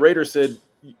the Raiders said,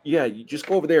 yeah, you just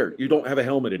go over there. You don't have a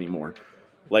helmet anymore.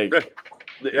 Like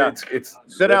Yeah. it's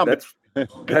Sit down.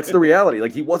 That's the reality.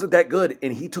 Like he wasn't that good,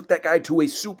 and he took that guy to a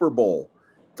Super Bowl.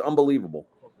 It's unbelievable.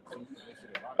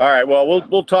 All right. Well,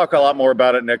 we'll talk a lot more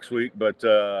about it next week, but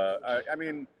I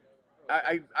mean,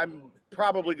 I'm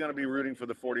probably going to be rooting for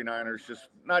the 49ers,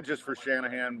 not just for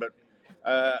Shanahan, but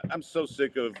I'm so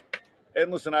sick of. And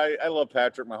listen, I love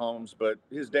Patrick Mahomes, but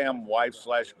his damn wife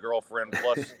 / girlfriend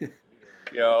plus,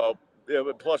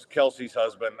 plus Kelsey's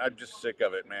husband. I'm just sick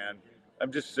of it, man.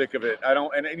 I'm just sick of it. I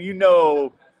don't, and you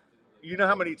know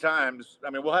how many times. I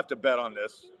mean, we'll have to bet on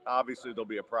this. Obviously, there'll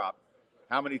be a prop.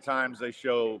 How many times they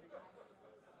show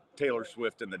Taylor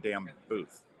Swift in the damn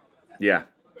booth? Yeah.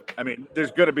 I mean,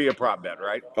 there's going to be a prop bet,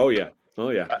 right? Oh yeah.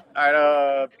 Oh yeah.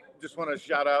 I just want to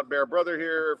shout out Bear Brother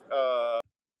here.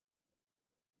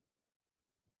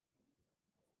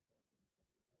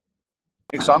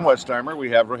 On Westheimer, we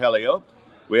have Rogelio,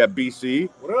 we have BC,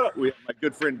 what up? We have my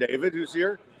good friend David who's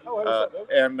here. Oh,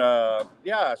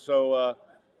 so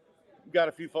got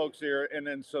a few folks here, and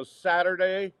then so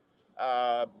Saturday,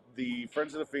 the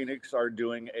Friends of the Phoenix are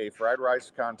doing a fried rice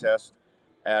contest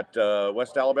at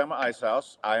West Alabama Ice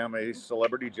House. I am a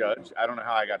celebrity judge. I don't know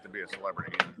how I got to be a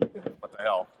celebrity. What the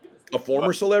hell? A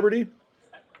former celebrity?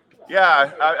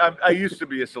 Yeah, I used to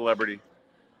be a celebrity.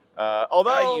 Although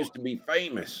I used to be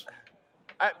famous.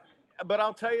 But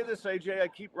I'll tell you this, AJ, I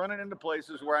keep running into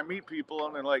places where I meet people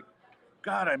and they're like,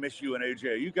 God, I miss you and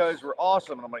AJ. You guys were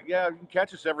awesome. And I'm like, yeah, you can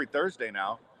catch us every Thursday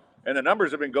now. And the numbers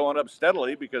have been going up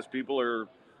steadily because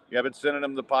I've been sending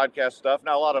them the podcast stuff.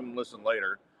 Now, a lot of them listen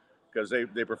later because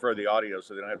they prefer the audio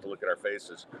so they don't have to look at our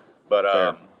faces. But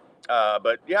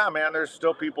yeah, man, there's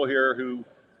still people here who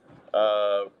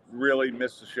really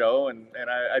miss the show. And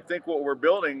I think what we're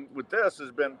building with this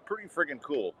has been pretty friggin'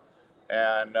 cool.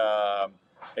 And I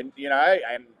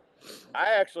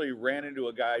actually ran into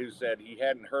a guy who said he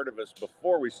hadn't heard of us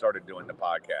before we started doing the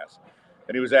podcast,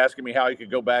 and he was asking me how he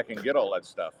could go back and get all that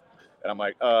stuff. And I'm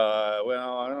like,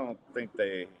 well, I don't think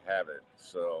they have it.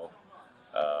 So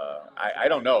I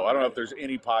don't know. I don't know if there's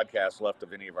any podcast left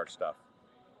of any of our stuff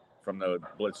from the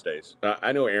Blitz days.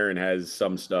 I know Aaron has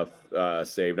some stuff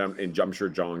saved. I'm sure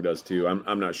Jong does too.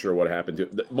 I'm not sure what happened to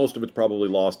it. Most of it's probably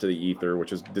lost to the ether,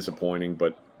 which is disappointing,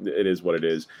 but it is what it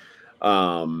is.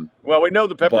 Well, we know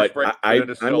the pepper spray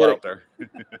is still out there.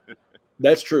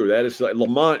 That's true. That is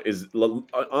Lamont is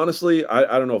honestly.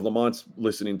 I don't know if Lamont's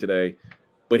listening today,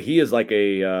 but he is like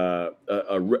a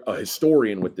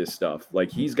historian with this stuff. Like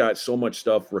he's got so much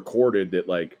stuff recorded that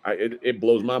like it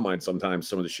blows my mind sometimes.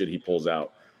 Some of the shit he pulls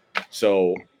out.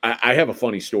 So I have a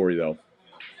funny story though.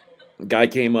 Guy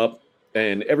came up,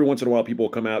 and every once in a while, people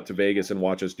will come out to Vegas and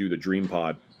watch us do the Dream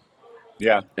Pod.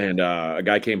 Yeah. And a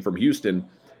guy came from Houston,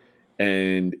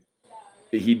 and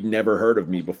he'd never heard of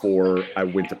me before I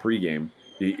went to pregame.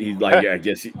 He like, I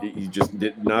guess he just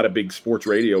not a big sports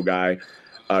radio guy,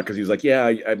 because he was like,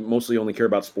 yeah, I mostly only care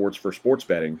about sports for sports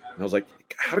betting. And I was like,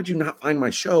 how did you not find my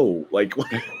show? Like,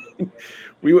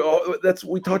 we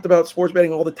talked about sports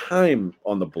betting all the time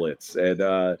on the Blitz,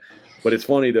 and but it's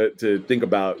funny to think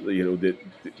about, that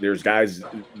there's guys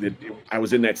that I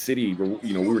was in that city where,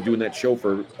 we were doing that show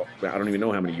for, I don't even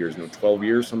know how many years, 12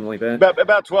 years, something like that.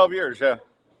 About 12 years, yeah.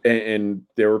 And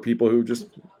there were people who just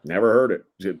never heard it.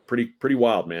 It's pretty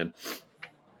wild, man.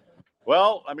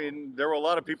 Well, I mean, there were a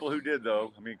lot of people who did,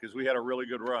 though. I mean, because we had a really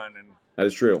good run, and That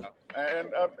is true.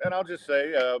 and I'll just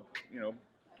say,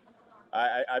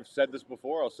 I've said this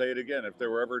before. I'll say it again. If there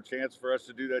were ever a chance for us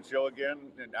to do that show again,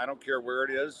 and I don't care where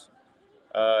it is,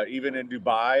 even in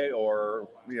Dubai or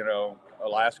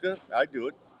Alaska, I'd do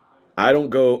it. I don't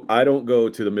go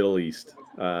to the Middle East.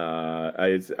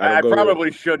 I don't go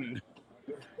probably shouldn't.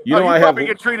 You I probably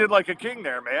get treated like a king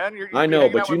there, man. I know,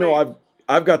 but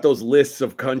I've got those lists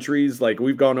of countries, like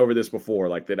we've gone over this before,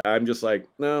 like that. I'm just like,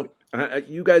 no,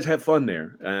 you guys have fun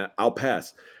there. I'll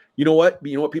pass. You know what?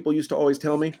 People used to always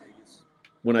tell me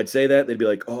when I'd say that, they'd be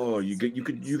like, oh,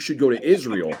 you should go to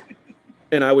Israel.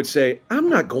 And I would say, I'm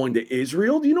not going to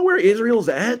Israel. Do you know where Israel's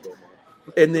at?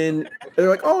 And then they're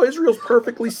like, oh, Israel's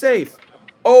perfectly safe.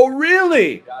 Oh,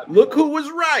 really? Look who was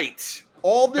right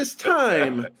all this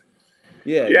time.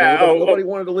 Yeah. Nobody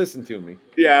wanted to listen to me.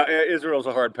 Yeah, Israel's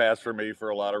a hard pass for me for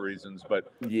a lot of reasons,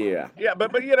 but but hey,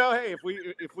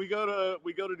 if we go to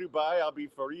Dubai, I'll be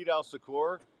Fareed Al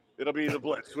Sakour. It'll be the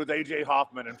Blitz with AJ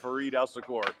Hoffman and Fareed Al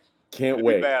Sakour. Can't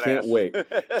wait.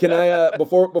 Can I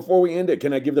before we end it,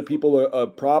 can I give the people a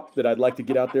prop that I'd like to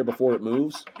get out there before it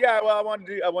moves? Yeah, well, I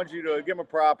want you to give them a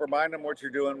prop, remind them what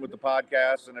you're doing with the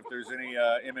podcast, and if there's any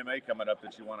MMA coming up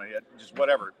that you want to hit, just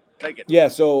whatever, take it. Yeah,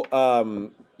 so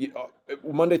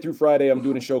Monday through Friday, I'm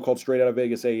doing a show called Straight Out of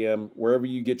Vegas AM. Wherever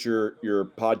you get your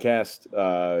podcast,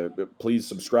 please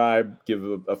subscribe, give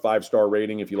a 5-star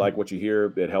rating if you like what you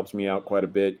hear. It helps me out quite a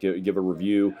bit. Give a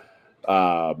review.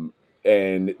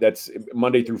 And that's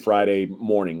Monday through Friday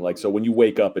morning. Like, so when you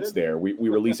wake up, it's there. We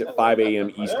release at 5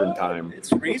 a.m. Eastern time.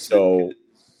 So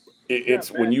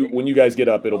it's when you guys get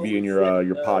up, it'll be in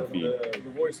your pod feed.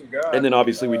 And then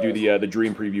obviously we do the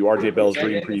dream preview, RJ Bell's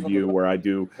dream preview, where I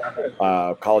do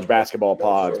college basketball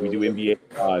pods. We do NBA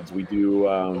pods. We do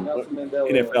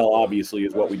NFL. Obviously,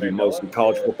 is what we do mostly.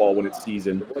 College football when it's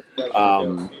season.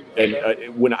 And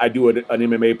when I do an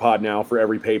MMA pod now for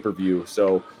every pay-per-view.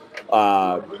 So.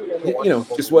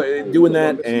 Just doing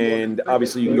that, and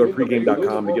obviously you can go to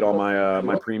pregame.com to get all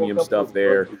my premium stuff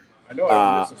there.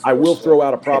 I will throw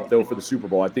out a prop though for the Super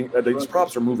Bowl. I think these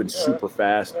props are moving super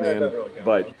fast, man.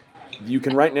 But you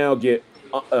can right now get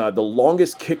the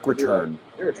longest kick return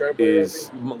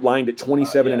is lined at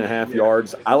 27.5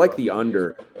 yards. I like the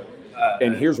under.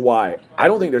 And here's why. I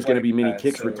don't think there's going to be many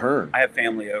kicks returned. I have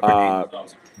family over.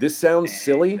 This sounds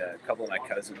silly, a couple of my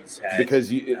cousins had,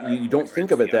 because you don't think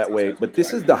of it that way, but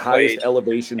this is the highest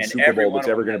elevation Super Bowl that's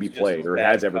ever going to be played, or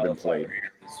has ever been played.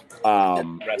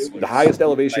 The highest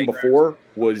elevation before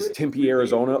was Tempe,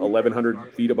 Arizona,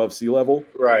 1,100 feet above sea level.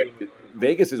 Right.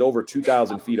 Vegas is over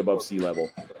 2,000 feet above sea level.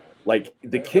 Like,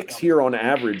 the kicks here on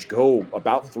average go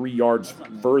about 3 yards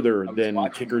further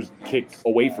than kickers kick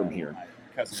away from here.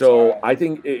 So I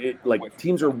think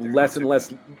teams are less and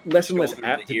less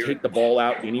apt to take the ball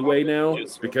out anyway now,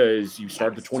 because you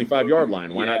start at the 25-yard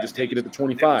line. Why not just take it at the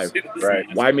 25? Right.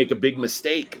 Why make a big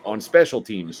mistake on special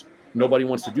teams? Nobody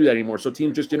wants to do that anymore. So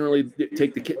teams just generally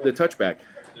take the touchback.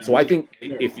 So I think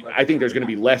there's going to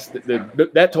be less.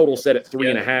 That total set at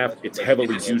 3.5. It's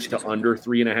heavily juiced to under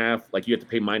 3.5. Like, you have to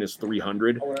pay minus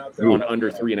 300 on under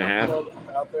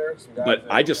 3.5. But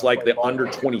I just like the under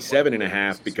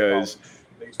 27.5, because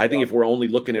I think if we're only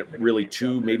looking at really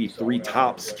 2, maybe 3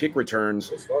 tops kick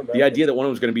returns, the idea that one of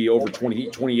them is going to be over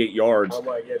 28 yards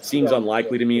seems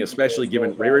unlikely to me, especially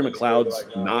given Ray McLeod's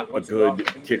not a good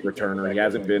kick returner. He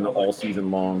hasn't been all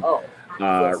season long.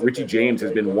 Richie James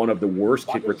has been one of the worst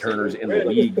kick returners in the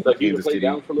league for Kansas City.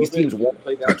 These teams won't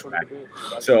play touchback.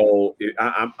 So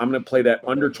I'm going to play that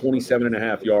under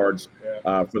 27.5 yards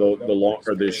for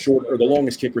the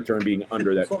longest kick return being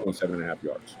under that 27.5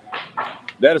 yards.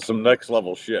 That is some next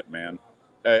level shit, man.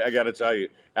 I got to tell you.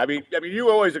 I mean, you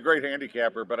were always a great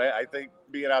handicapper, but I think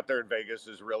being out there in Vegas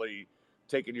is really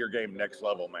taking your game next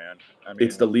level, man. I mean,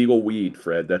 it's the legal weed,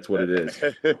 Fred. That's what it is.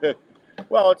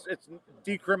 Well, it's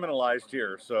decriminalized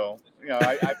here, so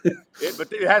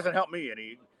but it hasn't helped me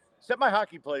any.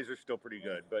 semi-hockey plays are still pretty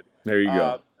good. But There you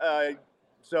go.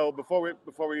 so before we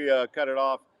cut it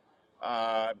off,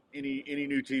 any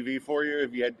new TV for you?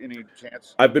 Have you had any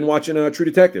chance? I've been watching True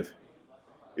Detective.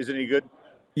 Is it any good?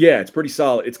 Yeah, it's pretty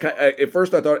solid. It's kind at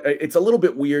first I thought it's a little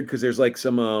bit weird because there's like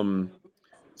some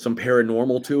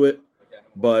paranormal to it,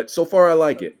 but so far I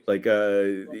like it. Like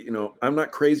I'm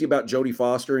not crazy about Jodie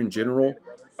Foster in general.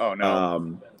 Oh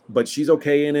no. But she's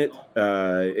okay in it.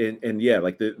 And yeah,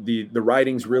 like the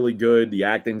writing's really good, the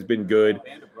acting's been good.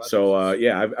 So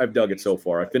yeah, I've dug it so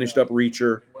far. I finished up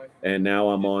Reacher, and now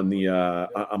I'm on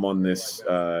this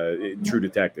True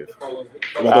Detective.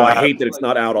 Although I hate that it's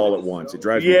not out all at once. It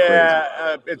drives me crazy.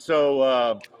 Yeah, and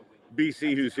so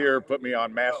BC, who's here, put me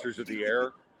on Masters of the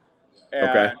Air. And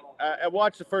Okay. I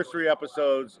watched the first 3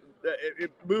 episodes.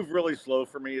 It moved really slow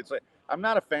for me. It's like I'm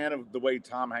not a fan of the way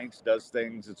Tom Hanks does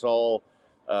things. It's all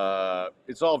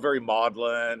very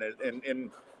maudlin,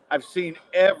 and I've seen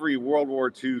every World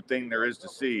War II thing there is to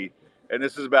see. And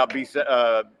this is about it's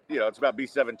about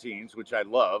B-17s, which I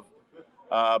love.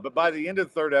 But by the end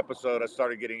of the 3rd episode, I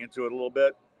started getting into it a little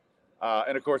bit.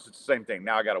 And of course, it's the same thing.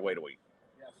 Now I got to wait a week.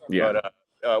 Yeah.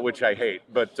 But which I hate.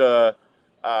 But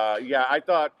yeah, I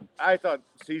thought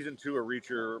season 2 of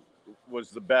Reacher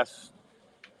was the best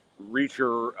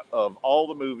Reacher of all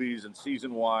the movies, and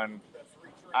season 1,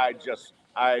 I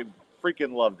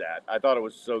freaking loved that. I thought it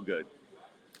was so good.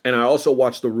 And I also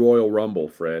watched the Royal Rumble,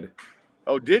 Fred.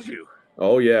 Oh, did you?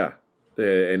 Oh yeah.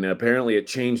 And apparently it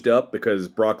changed up because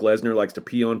Brock Lesnar likes to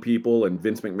pee on people and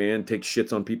Vince McMahon takes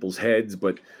shits on people's heads.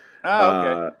 But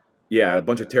Okay. yeah, a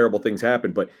bunch of terrible things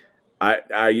happened. But I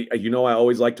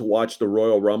always like to watch the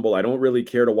Royal Rumble. I don't really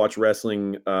care to watch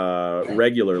wrestling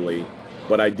regularly,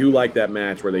 but I do like that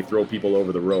match where they throw people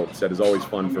over the ropes. That is always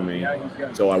fun for me.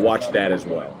 So I watched that as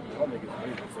well.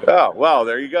 Oh, well,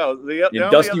 there you go.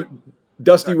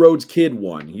 Dusty Rhodes' kid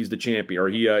won. He's the champion, or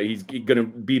he's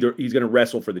gonna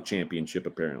wrestle for the championship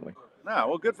apparently. Oh,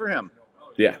 well, good for him.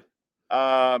 Yeah.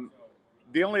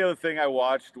 The only other thing I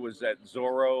watched was that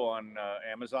Zorro on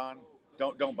Amazon.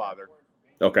 Don't bother.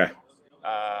 Okay.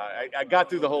 I got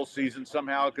through the whole season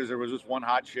somehow because there was this one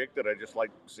hot chick that I just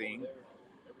liked seeing,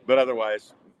 but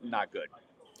otherwise not good.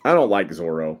 I don't like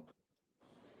Zorro.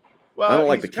 Well, I don't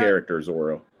like the character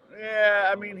Zorro. Yeah,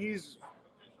 I mean he's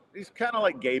kind of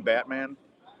like gay Batman.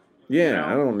 Yeah, you know?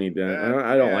 I don't need that.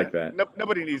 I don't like that.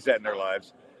 Nobody needs that in their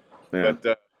lives. Yeah.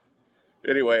 But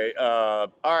anyway, all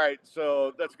right.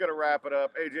 So that's gonna wrap it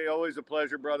up. AJ, always a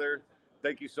pleasure, brother.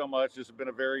 Thank you so much. This has been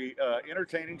a very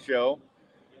entertaining show,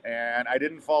 and I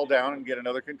didn't fall down and get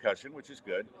another concussion, which is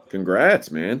good.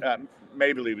 Congrats, man.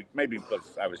 Maybe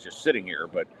because I was just sitting here.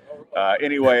 But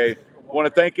anyway, want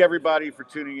to thank everybody for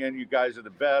tuning in. You guys are the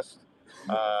best.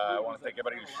 I want to thank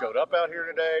everybody who showed up out here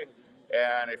today.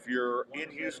 And if you're in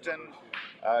Houston,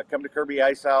 come to Kirby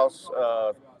Ice House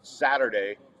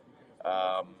Saturday.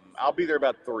 I'll be there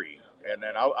about 3. And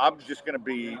then I'm just going to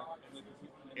be,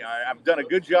 I've done a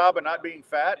good job of not being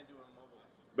fat.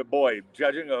 But boy,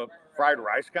 judging a fried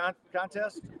rice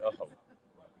contest,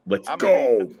 let's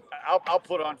go. I'll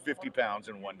put on 50 pounds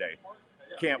in one day.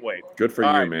 Can't wait. Good for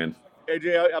you, man.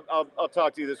 AJ, I'll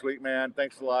talk to you this week, man.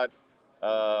 Thanks a lot.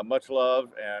 Much love.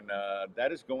 And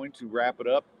that is going to wrap it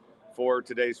up for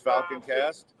today's Falcon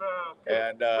Cast.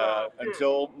 And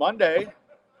until Monday,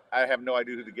 I have no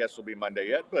idea who the guest will be Monday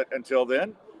yet. But until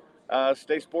then,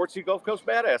 stay sportsy, Gulf Coast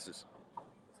badasses.